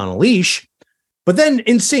against Freak on a Leash. But then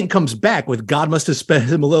NSYNC comes back with God Must Have Spent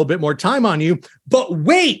a Little Bit More Time on You. But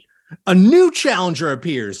wait, a new challenger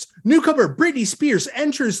appears. Newcomer Britney Spears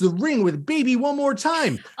enters the ring with Baby One More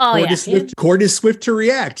Time. Cord is swift to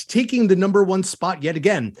react, taking the #1 spot yet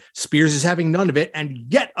again. Spears is having none of it and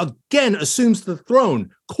yet again assumes the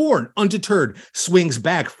throne. Korn, undeterred, swings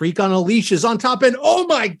back. Freak on a Leash is on top, and oh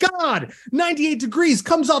my God, 98 Degrees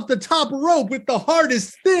comes off the top rope with the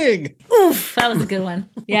hardest thing. Oof, that was a good one.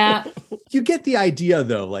 Yeah. You get the idea,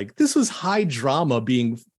 though. Like, this was high drama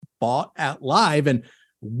being fought at live, and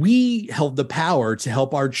we held the power to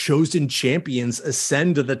help our chosen champions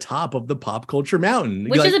ascend to the top of the pop culture mountain.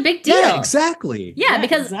 Which is a big deal. Yeah, exactly. Yeah,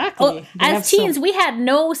 because as teens, we had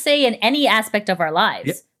no say in any aspect of our lives.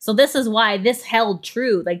 Yep. So this is why this held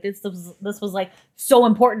true. Like this was like so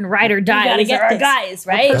important, ride or die. These are our guys,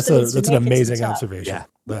 right? That's an amazing observation.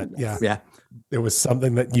 Yeah. It was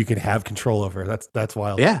something that you could have control over. That's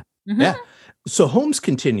wild. Yeah. Yeah. So Holmes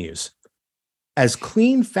continues. As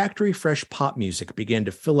clean, factory-fresh pop music began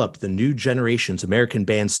to fill up the new generation's American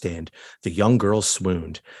bandstand, the young girls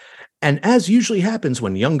swooned. And as usually happens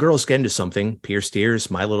when young girls get into something, pierced ears,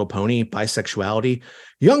 My Little Pony, bisexuality,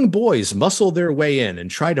 young boys muscle their way in and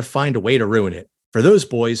try to find a way to ruin it. For those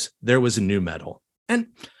boys, there was a new metal. And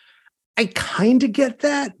I kind of get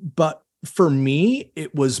that, but for me,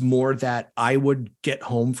 it was more that I would get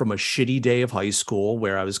home from a shitty day of high school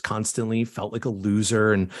where I was constantly felt like a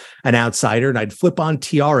loser and an outsider. And I'd flip on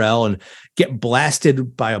TRL and get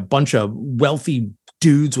blasted by a bunch of wealthy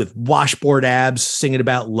dudes with washboard abs singing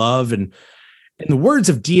about love. And in the words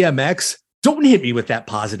of DMX, don't hit me with that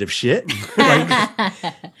positive shit.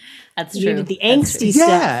 That's you true. needed the angsty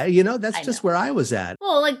Yeah, stuff. that's just where I was at.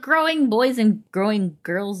 Well, like growing boys and growing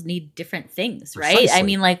girls need different things, right? Precisely. I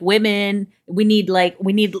mean, like women, we need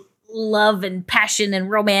love and passion and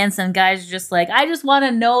romance, and guys are just like, I just want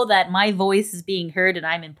to know that my voice is being heard and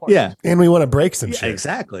I'm important. Yeah. And we want to break some shit.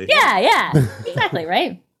 Exactly. Yeah, exactly,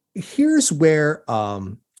 right? Here's where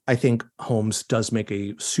I think Holmes does make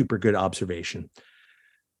a super good observation.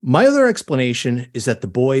 My other explanation is that the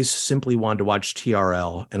boys simply wanted to watch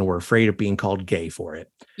TRL and were afraid of being called gay for it.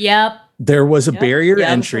 Yep. There was a barrier to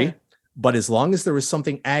entry, sure. but as long as there was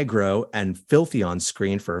something aggro and filthy on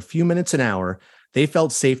screen for a few minutes an hour, they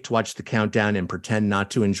felt safe to watch the countdown and pretend not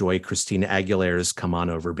to enjoy Christina Aguilera's Come On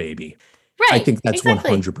Over Baby. Right. I think that's exactly.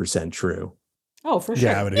 100% true. Oh, for sure.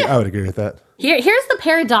 Yeah, I would agree with that. Here's the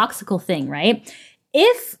paradoxical thing, right?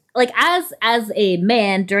 If like as a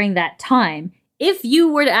man during that time, if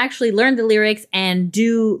you were to actually learn the lyrics and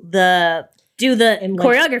do the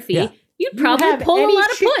choreography, you'd probably pull a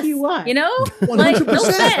lot of puss, you know? 100%. Like, no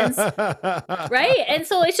offense, right? And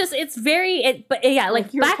so it's very, but yeah,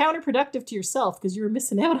 like you're counterproductive to yourself because you were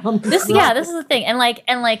missing out on this. Yeah, this is the thing, and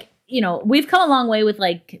like you know, we've come a long way with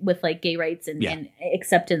gay rights and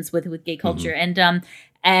acceptance with gay culture,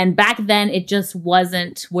 and back then it just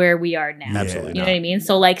wasn't where we are now. Absolutely, you know what I mean?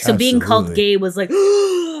 So being called gay was like,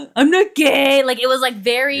 I'm not gay. Like it was like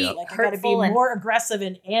very hurtful and more aggressive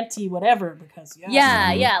and anti whatever because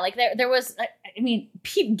like there was. I mean,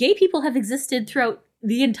 gay people have existed throughout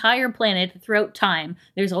the entire planet throughout time.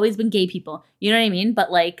 There's always been gay people. You know what I mean?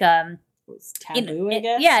 But like it's taboo, I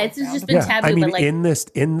guess. Yeah, it's just been taboo. I mean, but like in this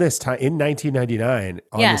time in 1999,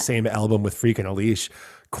 on the same album with Freak on a Leash,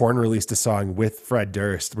 Korn released a song with Fred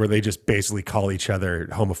Durst where they just basically call each other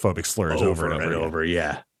homophobic slurs over and over.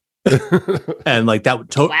 Yeah. And like that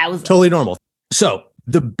totally normal. So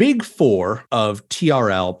The big four of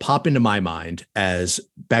TRL pop into my mind as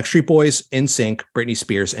Backstreet Boys, NSYNC, Britney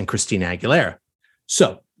Spears, and Christina Aguilera.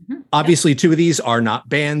 So obviously, two of these are not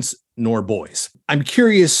bands nor boys. I'm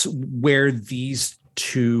curious where these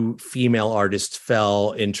two female artists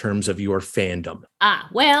fell in terms of your fandom.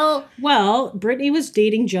 Well, Britney was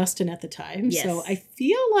dating Justin at the time, Yes. so I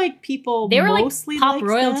feel like people They were like mostly pop liked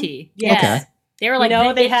royalty. Them. Okay. They were like you know,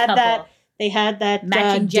 the they it had couple. that. They had that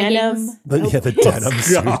Matching denim. jeggings. The denim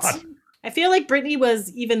suits. I feel like Britney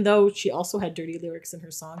was, even though she also had dirty lyrics in her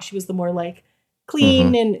song, she was the more like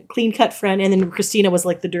clean and clean cut friend, and then Christina was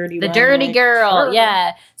like the dirty dirty girl. "Arr."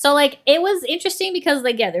 Yeah. So like it was interesting because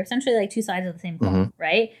like they're essentially like two sides of the same coin,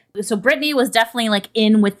 right? So Britney was definitely like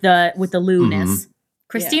in with the lewdness.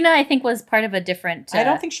 Christina, I think, was part of a different. I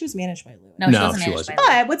don't think she was managed by Lou. No, she wasn't managed by Lou.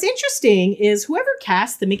 But what's interesting is whoever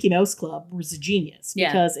cast the Mickey Mouse Club was a genius,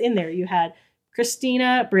 Yeah. because in there you had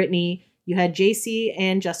Christina, Britney, you had JC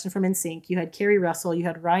and Justin from NSYNC, you had Carrie Russell, you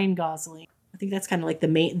had Ryan Gosling. I think that's kind of like the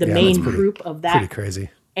main group of that. Pretty crazy.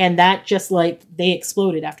 And that just like they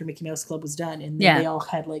exploded after Mickey Mouse Club was done, and then Yeah. they all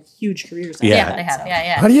had like huge careers. after Yeah. that, They have. so.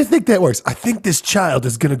 Yeah. How do you think that works? I think this child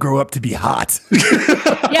is going to grow up to be hot.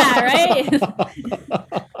 Yeah, right?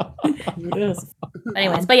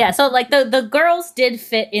 Anyways, but yeah, so like the girls did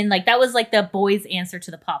fit in, like that was like the boys' answer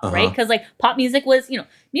to the pop, right? Because like pop music was,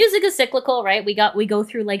 music is cyclical, right? We go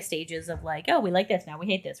through like stages of like, oh, we like this, now we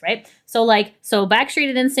hate this, right? So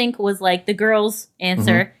Backstreet and NSYNC was like the girls'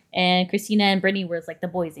 answer, and Christina and Britney was like the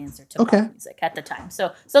boys' answer to pop music at the time.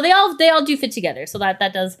 So they all do fit together. So that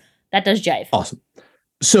does jive. Awesome.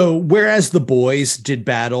 So whereas the boys did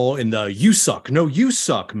battle in the "you suck, no you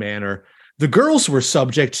suck" manner, the girls were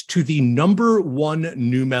subject to the number one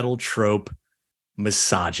nu metal trope,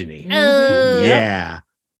 misogyny. Yeah.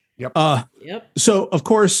 Yep. So of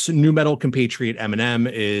course, nu metal compatriot Eminem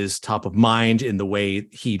is top of mind in the way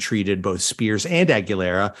he treated both Spears and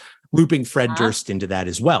Aguilera, looping Fred Durst into that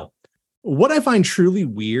as well. What I find truly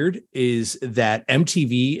weird is that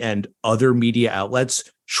MTV and other media outlets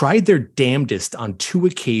tried their damnedest on two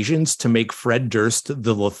occasions to make Fred Durst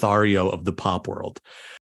the Lothario of the pop world.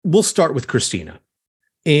 We'll start with Christina.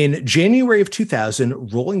 In January of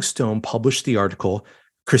 2000, Rolling Stone published the article,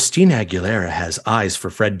 "Christina Aguilera has eyes for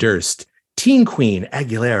Fred Durst. Teen Queen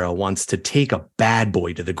Aguilera wants to take a bad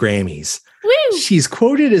boy to the Grammys." Woo! She's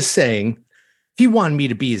quoted as saying, "He wanted me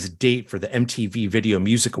to be his date for the MTV Video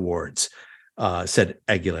Music Awards," said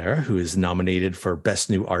Aguilera, who is nominated for Best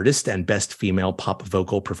New Artist and Best Female Pop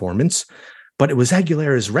Vocal Performance. But it was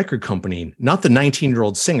Aguilera's record company, not the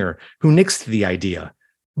 19-year-old singer, who nixed the idea.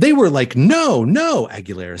 "They were like, no,"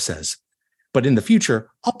 Aguilera says. "But in the future,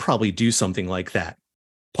 I'll probably do something like that."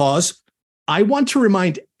 Pause. I want to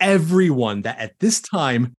remind everyone that at this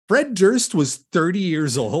time, Fred Durst was 30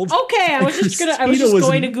 years old. Okay, I was just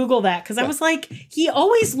going to Google that because I was like, he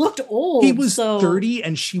always looked old. He was 30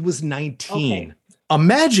 and she was 19. Okay.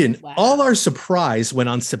 Imagine all our surprise when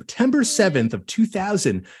on September 7th of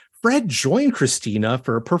 2000, Fred joined Christina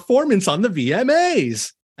for a performance on the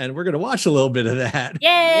VMAs. And we're going to watch a little bit of that.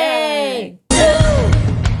 Yay!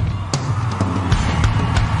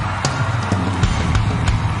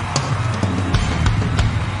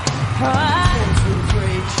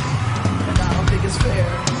 And I don't think it's fair.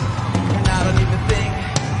 And I don't even think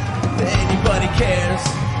that anybody cares.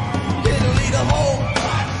 It'll leave a hole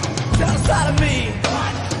outside of me.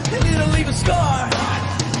 And it'll leave a scar.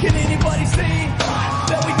 Can anybody see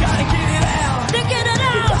that we gotta get it out? Get it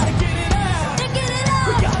out! We gotta get it out! Get it out!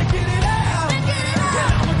 We gotta get it out! Get it out!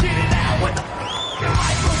 And I'ma get it out with the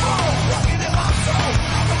microphone. Plugging in my soul.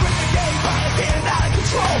 I'ma bring the game back again out of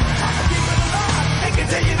control. I'ma keep it alive and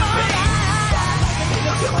continue to be.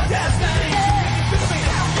 Till my destiny. Feel me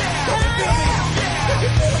out there. Feel me out there.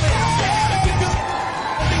 Feel me out there.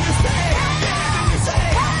 Everything you say. Everything you say.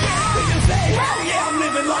 Everything you say. Hell yeah, I'm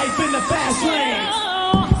living life in the fast lane.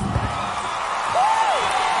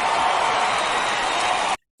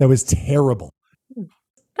 That was terrible. That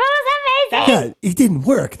was amazing. Yeah, it didn't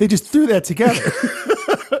work. They just threw that together.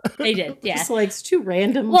 They did, yeah. Just like it's too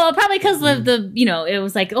random. Well, probably because the it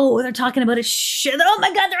was like, oh, they're talking about a shit. Oh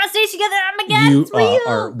my God, they're on stage together. Oh my God, You it's real.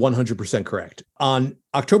 are 100% correct. On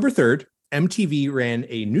October 3rd, MTV ran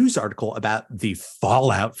a news article about the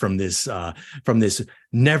fallout from this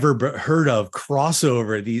never heard of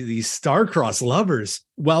crossover, these star-crossed lovers.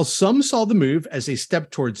 While some saw the move as a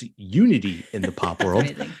step towards unity in the pop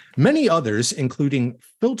world, many others, including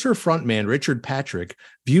Filter frontman Richard Patrick,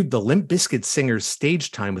 viewed the Limp Bizkit singer's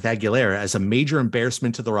stage time with Aguilera as a major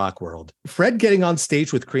embarrassment to the rock world. Fred getting on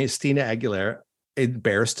stage with Christina Aguilera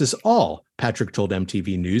embarrassed us all, Patrick told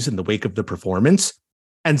MTV News in the wake of the performance.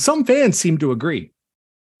 And some fans seem to agree.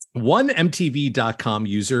 One MTV.com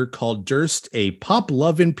user called Durst a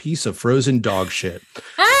pop-lovin' piece of frozen dog shit.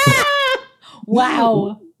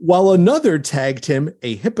 Wow. While another tagged him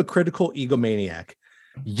a hypocritical egomaniac.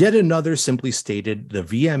 Yet another simply stated the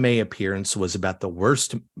VMA appearance was about the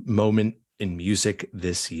worst moment in music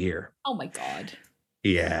this year. Oh my God.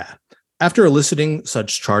 Yeah. After eliciting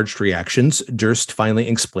such charged reactions, Durst finally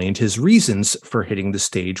explained his reasons for hitting the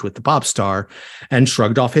stage with the pop star and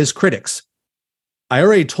shrugged off his critics. I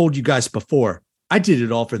already told you guys before, I did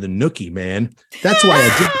it all for the nookie, man. That's why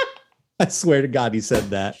I did. I swear to God, he said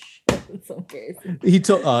that. That's so crazy. He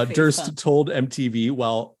Durst told MTV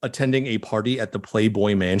while attending a party at the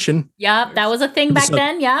Playboy Mansion. Yep, that was a thing back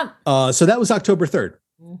then. Yep. So that was October 3rd.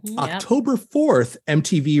 Yep. October 4th,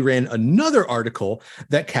 MTV ran another article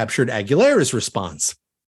that captured Aguilera's response.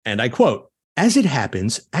 And I quote, "As it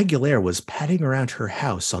happens, Aguilera was padding around her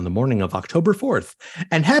house on the morning of October 4th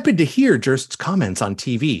and happened to hear Durst's comments on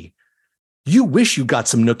TV. You wish you got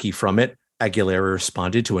some nookie from it," Aguilera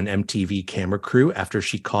responded to an MTV camera crew after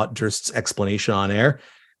she caught Durst's explanation on air.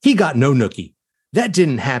 "He got no nookie. That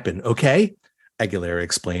didn't happen, okay?" Aguilera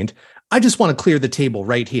explained. "I just want to clear the table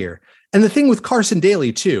right here. And the thing with Carson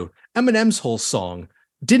Daly, too, Eminem's whole song,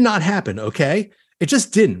 did not happen, okay? It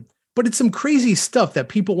just didn't. But it's some crazy stuff that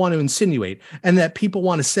people want to insinuate and that people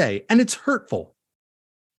want to say, and it's hurtful."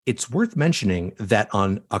 It's worth mentioning that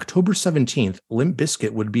on October 17th, Limp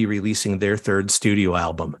Bizkit would be releasing their third studio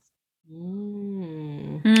album.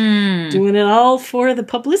 Doing it all for the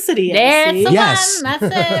publicity. That's the Yes. one. That's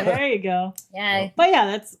it. There you go. Yeah. But yeah,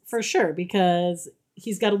 that's for sure because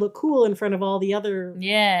he's got to look cool in front of all the other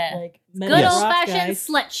like metal Good rock old fashioned guys.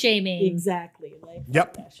 slut shaming. Exactly. Like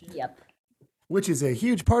Yep. Which is a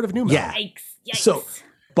huge part of new metal. Yeah. Yikes. So,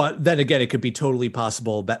 but then again, it could be totally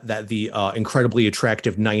possible that the incredibly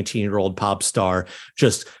attractive 19-year-old pop star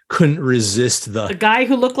just couldn't resist The guy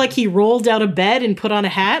who looked like he rolled out of bed and put on a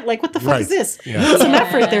hat. Like, what the fuck Right. is this? Yeah. Put some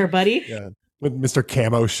effort there, buddy. Yeah. With Mr.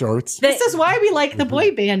 Camo shorts. This is why we like the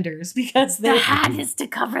boy banders because The hat is to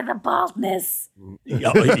cover the baldness.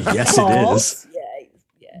 Yes, it Bald? is.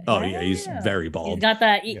 Oh, yeah, he's very He's bald. got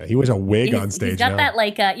that. Yeah, he wears a wig on stage He's got now. that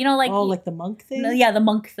like like the monk thing. Yeah, the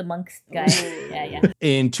monk guy. Yeah.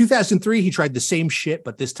 In 2003, he tried the same shit,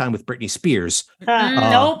 but this time with Britney Spears.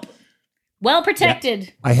 Nope. Well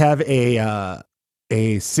protected. I have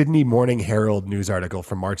a Sydney Morning Herald news article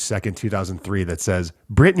from March 2nd, 2003 that says,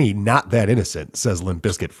 "Britney not that innocent," says Limp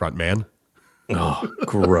Bizkit frontman. Oh,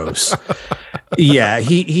 gross. Yeah,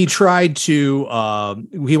 he tried to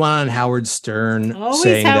he went on Howard Stern Always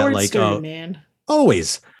saying Howard that like Stern, man.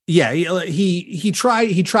 always. Yeah, he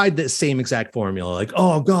tried the same exact formula, like,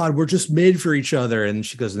 "Oh God, we're just made for each other," and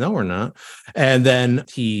she goes, "No, we're not." And then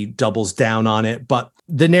he doubles down on it, but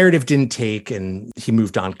the narrative didn't take, and he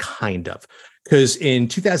moved on, kind of. Because in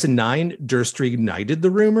 2009, Durst reignited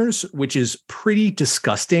the rumors, which is pretty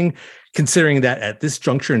disgusting, considering that at this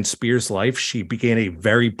juncture in Spears' life, she began a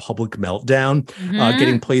very public meltdown,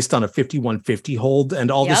 getting placed on a 5150 hold,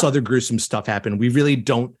 and all this Yep. other gruesome stuff happened. We really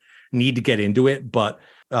don't need to get into it, but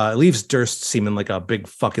it leaves Durst seeming like a big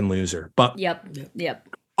fucking loser. But Yep.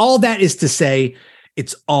 all that is to say,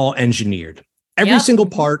 it's all engineered. Every Yep. single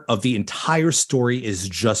part of the entire story is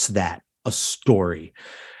just that, a story.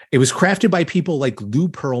 It was crafted by people like Lou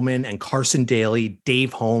Pearlman and Carson Daly,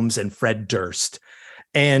 Dave Holmes, and Fred Durst.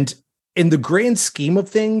 And in the grand scheme of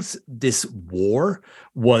things, this war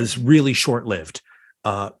was really short-lived.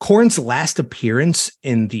 Korn's last appearance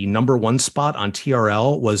in the #1 spot on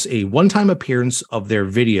TRL was a one-time appearance of their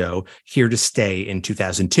video Here to Stay in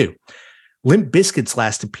 2002. Limp Bizkit's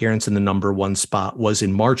last appearance in the #1 spot was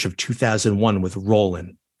in March of 2001 with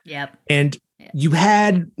Rollin'. Yep. And you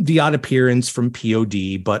had the odd appearance from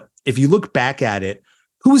POD, but if you look back at it,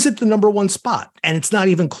 who was at the #1 spot? And it's not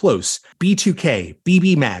even close. B2K,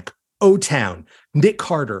 BB Mac, O-Town, Nick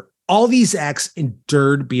Carter, all these acts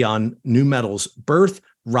endured beyond nu metal's birth,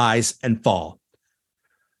 rise, and fall.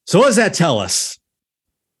 So what does that tell us?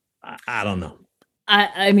 I don't know.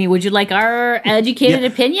 I mean, would you like our educated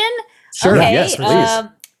opinion? Sure. Okay, Yes, please.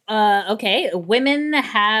 Okay, women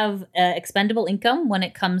have expendable income when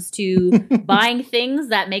it comes to buying things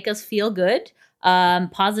that make us feel good.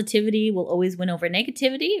 Positivity will always win over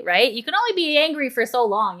negativity, right? You can only be angry for so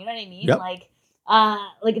long. You know what I mean? Yep.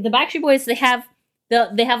 Like the Backstreet Boys, they have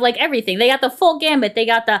like everything. They got the full gambit. They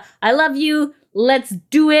got the "I love you, let's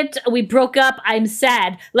do it, we broke up, I'm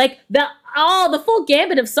sad." Like the full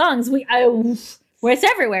gambit of songs. Where it's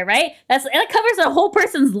everywhere, right? That covers a whole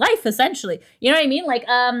person's life essentially. You know what I mean? Like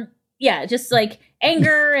just like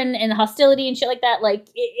anger and hostility and shit like that. Like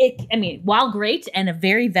I mean, while great and a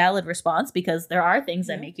very valid response, because there are things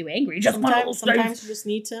that make you angry. Just sometimes you just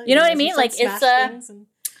need to. You know what I mean? Like it's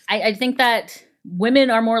I think that women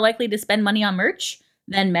are more likely to spend money on merch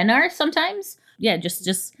than men are sometimes. Yeah,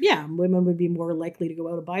 just women would be more likely to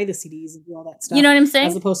go out and buy the CDs and do all that stuff. You know what I'm saying?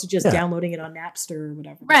 As opposed to just downloading it on Napster or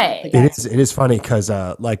whatever. Right. It is funny because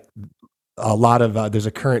like a lot of there's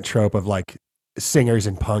a current trope of like singers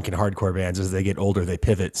in punk and hardcore bands, as they get older, they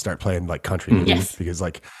pivot, start playing like country music because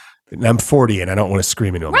like I'm 40 and I don't want to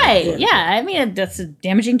scream into them. Right. Yeah. I mean, that's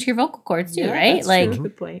damaging to your vocal cords too, right? That's like, true.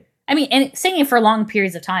 Good point. I mean, and singing for long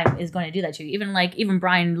periods of time is going to do that to you. Even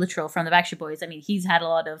Brian Littrell from the Backstreet Boys. I mean, he's had a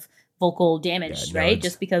lot of vocal damage, right?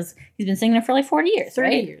 Just because he's been singing it for like 40 years, 30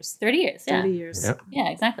 right? years. 30 years. Yeah. 30 years. Yep. Yeah,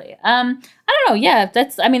 exactly. I don't know. Yeah,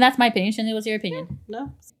 that's my opinion. Shani, what's your opinion?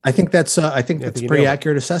 No. I think that's a pretty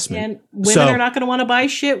accurate assessment. And women are not going to want to buy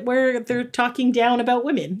shit where they're talking down about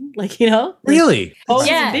women. Like, you know? Really? Hoes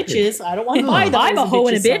and bitches. I don't want to buy them. I'm a hoe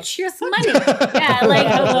and a bitch. Here's some money.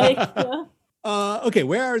 Yeah, okay,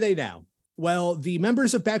 where are they now? Well, the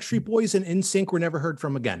members of Backstreet Boys and NSYNC were never heard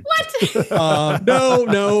from again. What?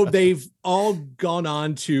 No, they've all gone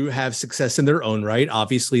on to have success in their own right.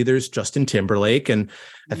 Obviously, there's Justin Timberlake, and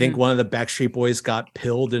I think one of the Backstreet Boys got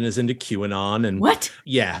pilled and is into QAnon. And what?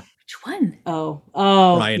 Yeah. Which one? Oh,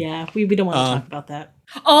 Ryan. yeah. We don't want to talk about that.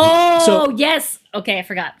 Oh, yes. Okay, I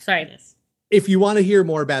forgot. Sorry. If you want to hear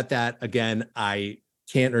more about that, again, I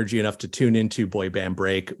can't urge you enough to tune into Boy Band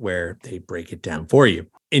Break, where they break it down for you.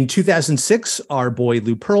 In 2006, our boy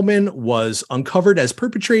Lou Pearlman was uncovered as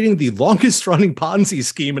perpetrating the longest running Ponzi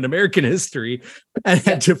scheme in American history and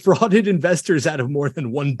had defrauded investors out of more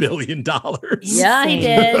than $1 billion. Yeah, he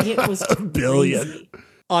did. It was $1 billion.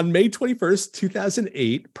 On May 21st,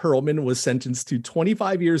 2008, Pearlman was sentenced to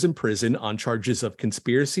 25 years in prison on charges of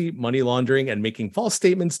conspiracy, money laundering, and making false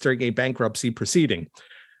statements during a bankruptcy proceeding.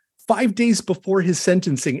 5 days before his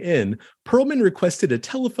sentencing Pearlman requested a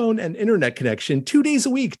telephone and internet connection 2 days a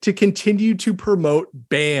week to continue to promote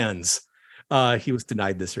bands. He was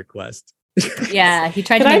denied this request. Yeah, he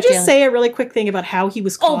tried Can to I make just say a really quick thing about how he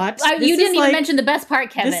was caught? You didn't even mention the best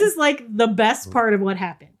part, Kevin. This is like the best part of what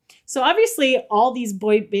happened. So obviously, all these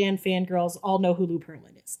boy band fangirls all know who Lou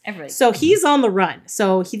Pearlman is. Everybody. So he's on the run.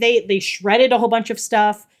 So they shredded a whole bunch of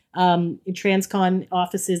stuff in Transcon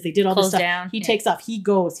offices. They did all this Closed stuff. down, He takes off. He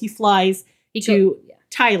goes. He flies to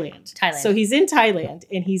Thailand. So he's in Thailand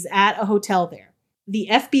and he's at a hotel there. The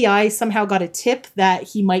FBI somehow got a tip that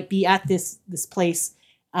he might be at this place.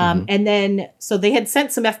 And then, so they had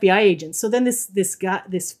sent some FBI agents. So then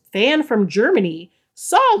this fan from Germany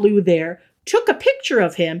saw Lou there, took a picture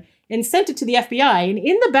of him and sent it to the FBI. And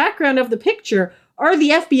in the background of the picture are the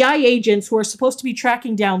FBI agents who are supposed to be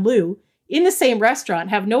tracking down Lou in the same restaurant,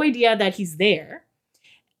 have no idea that he's there.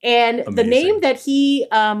 And the name that he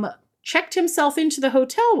checked himself into the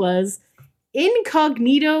hotel was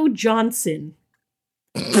Incognito Johnson.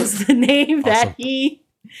 Was the name that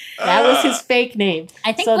was his fake name.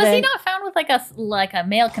 I think So was he then- not found with like a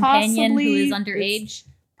male companion who Possibly is underage?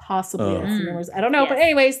 Possibly. That's the rumors. I don't know. But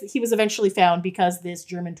anyways, he was eventually found because this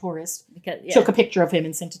German tourist took a picture of him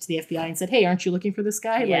and sent it to the FBI and said, hey, aren't you looking for this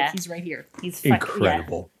guy? Yeah. Like, he's right here. He's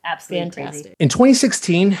Incredible. Absolutely Fantastic. crazy. In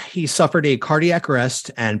 2016, he suffered a cardiac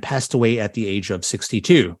arrest and passed away at the age of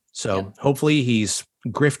 62. So hopefully he's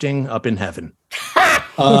grifting up in heaven.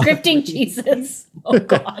 Grifting Jesus. Oh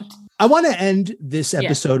God. I want to end this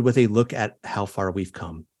episode with a look at how far we've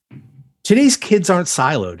come. Today's kids aren't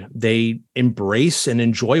siloed. They embrace and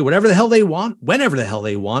enjoy whatever the hell they want, whenever the hell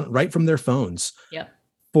they want, right from their phones. Yep.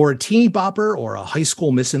 For a teeny bopper or a high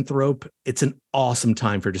school misanthrope, it's an awesome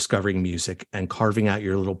time for discovering music and carving out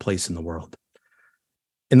your little place in the world.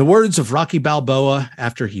 In the words of Rocky Balboa,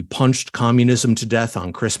 after he punched communism to death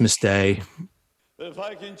on Christmas Day, If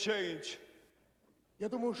I can change, Я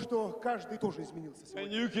думаю, что каждый тоже изменился сегодня.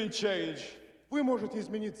 and you can change, Вы можете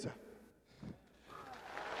измениться.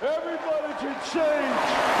 everybody can change.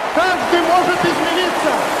 Каждый может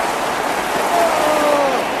измениться.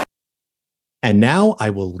 and now I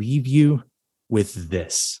will leave you with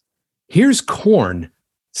this. Here's Korn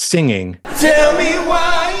singing, Tell me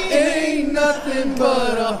why it ain't nothing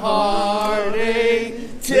but a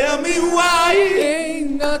heartache. Tell me why it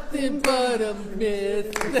ain't nothing but a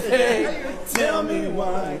mistake. Tell me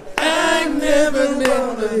why I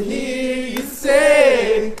never hear you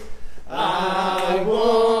say I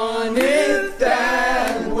want it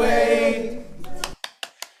that way.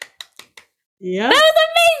 Yeah. That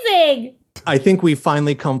was amazing. I think we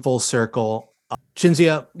finally come full circle.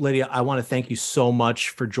 Shinzia, Lydia, I want to thank you so much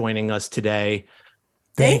for joining us today.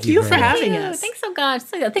 Thank you for very much. having us. Thanks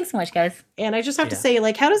so much, guys. And I just have to say,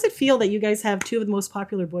 like, how does it feel that you guys have two of the most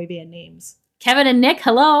popular boy band names? Kevin and Nick,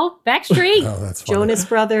 hello. Backstreet. Oh, that's funny. Jonas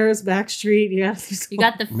Brothers, Backstreet. Yeah, You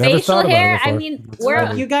got the Never facial thought about it hair. I before. mean,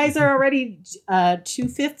 Well, you guys are already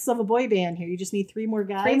 2/5 of a boy band here. You just need 3 more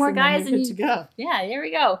guys. Three more and then guys you're good to go. Yeah, there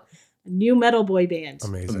we go. A new metal boy band.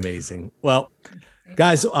 Amazing. Well,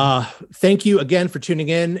 guys, thank you again for tuning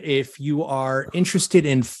in. If you are interested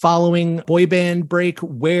in following Boy Band Break,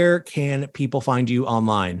 where can people find you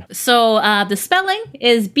online? So the spelling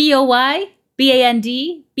is BoyBandBreak,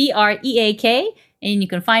 and you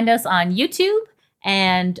can find us on YouTube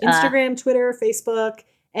and Instagram, Twitter, Facebook,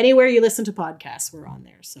 anywhere you listen to podcasts, we're on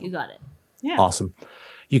there. So you got it. Yeah. Awesome.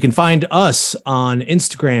 You can find us on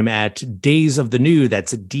Instagram at Days of the New.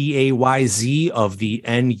 That's DAYZ of the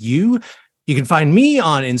NU. You can find me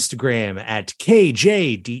on Instagram at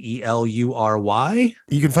KJDELURY.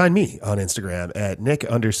 You can find me on Instagram at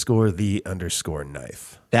Nick_the_knife.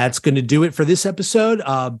 That's going to do it for this episode.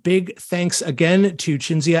 Big thanks again to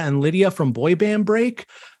Chinzia and Lydia from Boy Band Break.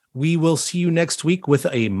 We will see you next week with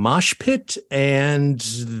a mosh pit, and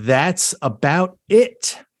that's about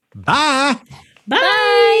it. Bye.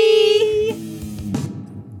 Bye.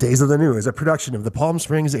 Days of the New is a production of the Palm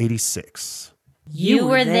Springs 86. You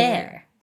were there.